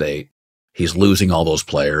Ohio State, he's losing all those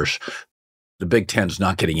players, the Big Ten's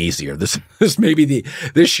not getting easier. This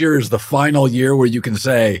this year is the final year where you can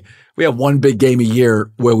say we have one big game a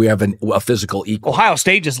year where we have a physical equal. Ohio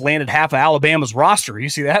State just landed half of Alabama's roster. You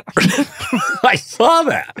see that? I saw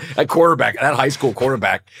that. That quarterback, that high school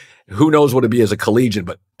quarterback, who knows what it'd be as a collegiate,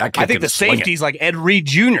 but I think the safety's like Ed Reed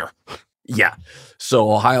Jr. Yeah.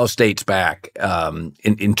 So Ohio State's back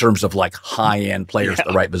in terms of like high-end players at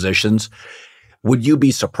the right positions. Would you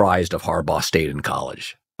be surprised if Harbaugh stayed in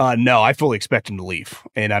college? No, I fully expect him to leave.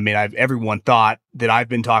 And I mean, everyone thought that I've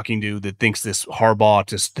been talking to that thinks this Harbaugh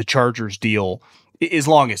to the Chargers deal, as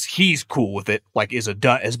long as he's cool with it, like has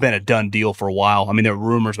been a done deal for a while. I mean, there were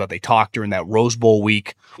rumors about they talked during that Rose Bowl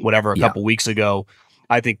week, whatever, a couple weeks ago.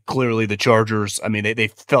 I think clearly the Chargers, I mean, they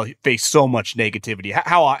faced so much negativity.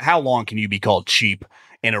 How long can you be called cheap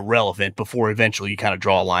and irrelevant before eventually you kind of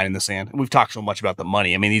draw a line in the sand? We've talked so much about the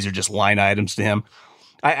money. I mean, these are just line items to him.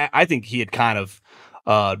 I think he had kind of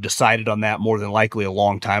decided on that more than likely a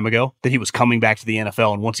long time ago, that he was coming back to the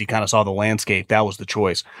NFL, and once he kind of saw the landscape, that was the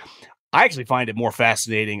choice. I actually find it more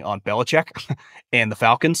fascinating on Belichick and the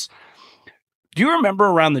Falcons. Do you remember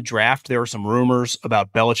around the draft, there were some rumors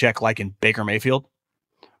about Belichick liking Baker Mayfield?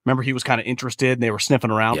 Remember, he was kind of interested and they were sniffing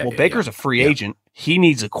around. Baker's a free agent. He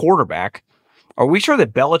needs a quarterback. Are we sure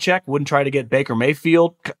that Belichick wouldn't try to get Baker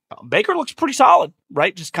Mayfield? Baker looks pretty solid,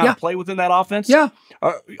 right? Just kind of play within that offense. Yeah.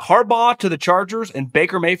 Harbaugh to the Chargers and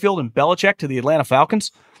Baker Mayfield and Belichick to the Atlanta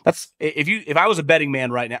Falcons. That's if I was a betting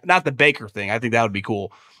man right now, not the Baker thing, I think that would be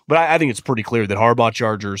cool. But I think it's pretty clear that Harbaugh,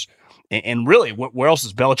 Chargers, and really, where else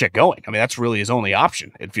is Belichick going? I mean, that's really his only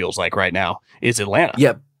option, it feels like right now, is Atlanta.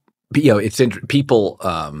 Yeah. it's people,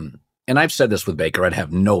 and I've said this with Baker, I'd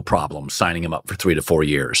have no problem signing him up for 3 to 4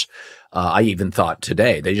 years. I even thought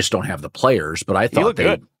today they just don't have the players, but I thought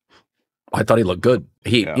I thought he looked good.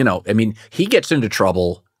 He gets into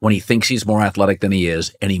trouble when he thinks he's more athletic than he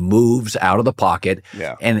is, and he moves out of the pocket.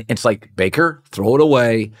 Yeah. And it's like, Baker, throw it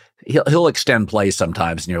away. He'll extend plays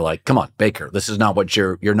sometimes, and you're like, come on, Baker, this is not what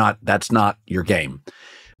you're not. That's not your game.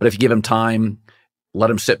 But if you give him time, let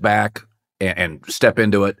him sit back and step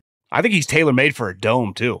into it. I think he's tailor-made for a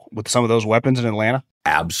dome, too, with some of those weapons in Atlanta.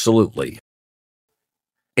 Absolutely.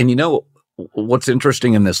 And you know, what's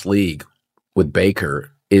interesting in this league with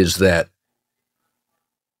Baker is that,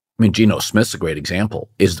 I mean, Geno Smith's a great example,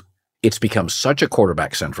 is it's become such a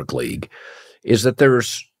quarterback-centric league, is that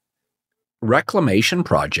there's reclamation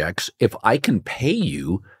projects. If I can pay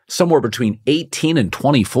you somewhere between 18 and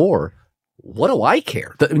 24, what do I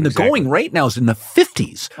care? The going rate now is in the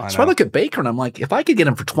 50s. So I look at Baker and I'm like, if I could get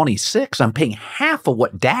him for 26, I'm paying half of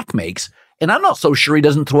what Dak makes. And I'm not so sure he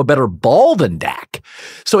doesn't throw a better ball than Dak.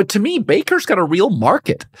 So to me, Baker's got a real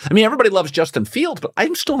market. I mean, everybody loves Justin Fields, but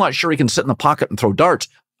I'm still not sure he can sit in the pocket and throw darts.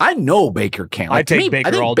 I know Baker can. I take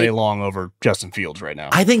Baker all day long over Justin Fields right now.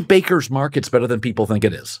 I think Baker's market's better than people think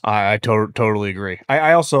it is. I totally agree.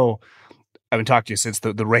 I also, I've been talking to you since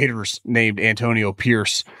the Raiders named Antonio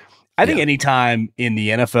Pierce. I think anytime in the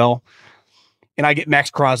NFL, and I get Max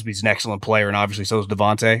Crosby's an excellent player, and obviously so is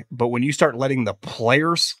Devontae, but when you start letting the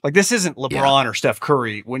players, like this isn't LeBron or Steph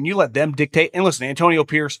Curry, when you let them dictate, and listen, Antonio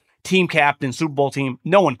Pierce, team captain, Super Bowl team,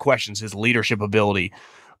 no one questions his leadership ability,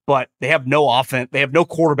 but they have no offense, they have no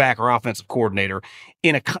quarterback or offensive coordinator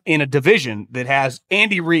in a division that has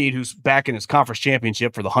Andy Reid, who's back in his conference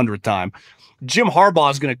championship for the 100th time. Jim Harbaugh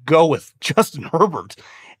is going to go with Justin Herbert.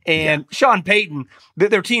 And Sean Payton,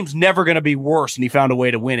 their team's never going to be worse, and he found a way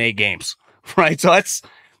to win 8 games, right? So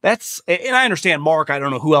that's, and I understand Mark. I don't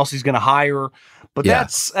know who else he's going to hire, but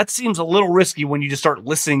that seems a little risky when you just start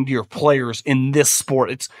listening to your players in this sport.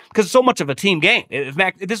 It's because it's so much of a team game. If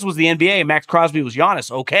this was the NBA and Max Crosby was Giannis,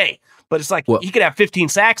 okay, but it's like he could have 15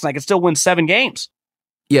 sacks and I could still win 7 games.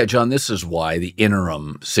 Yeah, John, this is why the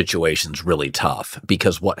interim situation's really tough,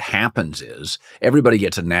 because what happens is everybody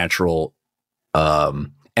gets a natural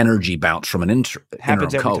energy bounce from an interim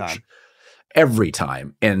coach. Every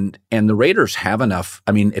time. And the Raiders have enough.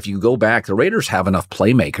 I mean, if you go back, the Raiders have enough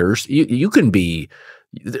playmakers. You can be,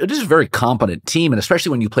 it is a very competent team. And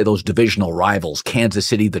especially when you play those divisional rivals, Kansas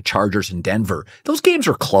City, the Chargers, and Denver, those games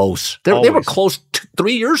are close. They were close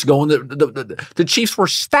 3 years ago, and the Chiefs were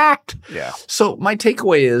stacked. Yeah. So my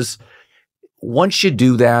takeaway is, once you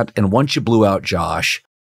do that, and once you blew out Josh,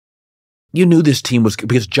 you knew this team was,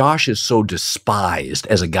 because Josh is so despised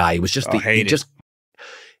as a guy. He was just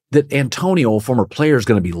that Antonio, a former player, is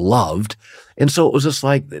going to be loved. And so it was just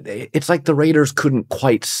like, it's like the Raiders couldn't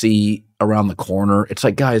quite see around the corner. It's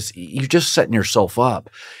like, guys, you're just setting yourself up.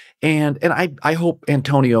 And I hope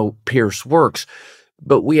Antonio Pierce works,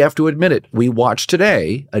 but we have to admit it. We watched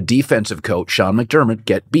today a defensive coach, Sean McDermott,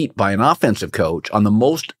 get beat by an offensive coach on the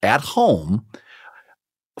most at home,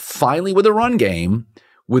 finally with a run game,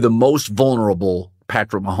 with the most vulnerable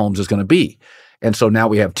Patrick Mahomes is going to be. And so now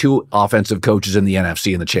we have 2 offensive coaches in the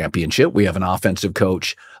NFC in the championship. We have an offensive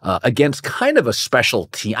coach against kind of a special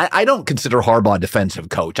team. I don't consider Harbaugh a defensive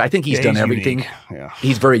coach. I think he's done everything. Yeah.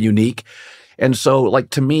 He's very unique. And so, like,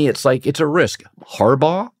 to me, it's like, it's a risk.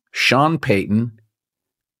 Harbaugh, Sean Payton,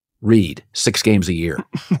 Reid, 6 games a year.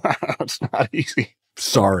 It's not easy.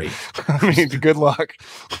 Sorry. I mean, good luck.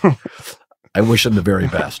 I wish him the very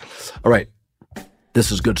best. All right. This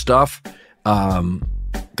is good stuff.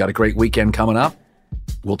 Got a great weekend coming up.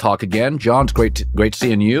 We'll talk again. John, it's great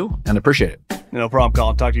seeing you, and appreciate it. No problem,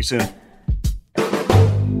 Colin. Talk to you soon.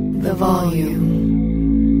 The Volume.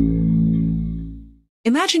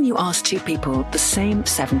 Imagine you ask 2 people the same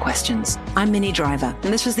 7 questions. I'm Minnie Driver,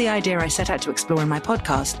 and this was the idea I set out to explore in my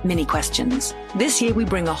podcast, Mini Questions. This year, we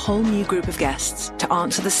bring a whole new group of guests to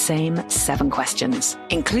answer the same 7 questions,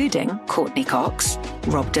 including Courtney Cox,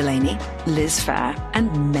 Rob Delaney, Liz Fair,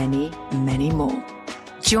 and many, many more.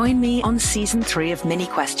 Join me on Season 3 of Mini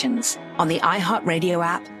Questions on the iHeartRadio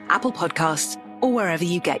app, Apple Podcasts, or wherever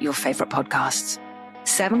you get your favorite podcasts.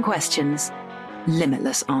 7 questions,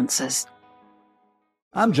 limitless answers.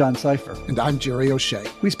 I'm John Cipher. And I'm Jerry O'Shea.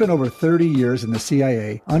 We spent over 30 years in the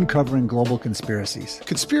CIA uncovering global conspiracies.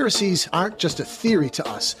 Conspiracies aren't just a theory to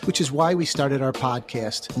us, which is why we started our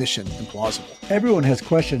podcast, Mission Implausible. Everyone has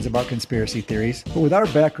questions about conspiracy theories, but with our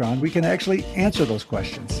background, we can actually answer those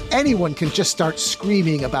questions. Anyone can just start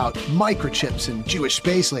screaming about microchips and Jewish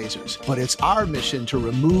space lasers, but it's our mission to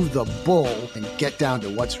remove the bull and get down to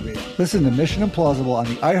what's real. Listen to Mission Implausible on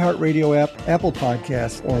the iHeartRadio app, Apple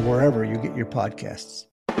Podcasts, or wherever you get your podcasts.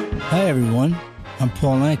 Hi, everyone. I'm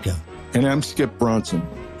Paul Anka. And I'm Skip Bronson.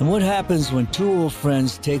 And what happens when two old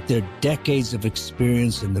friends take their decades of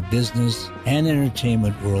experience in the business and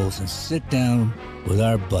entertainment worlds and sit down with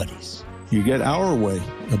our buddies? You get Our Way,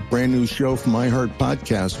 a brand new show from iHeart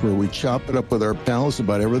Podcast where we chop it up with our pals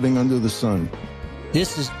about everything under the sun.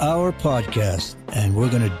 This is our podcast, and we're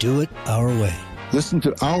going to do it our way. Listen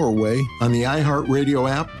to Our Way on the iHeartRadio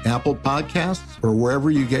app, Apple Podcasts, or wherever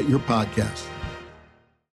you get your podcasts.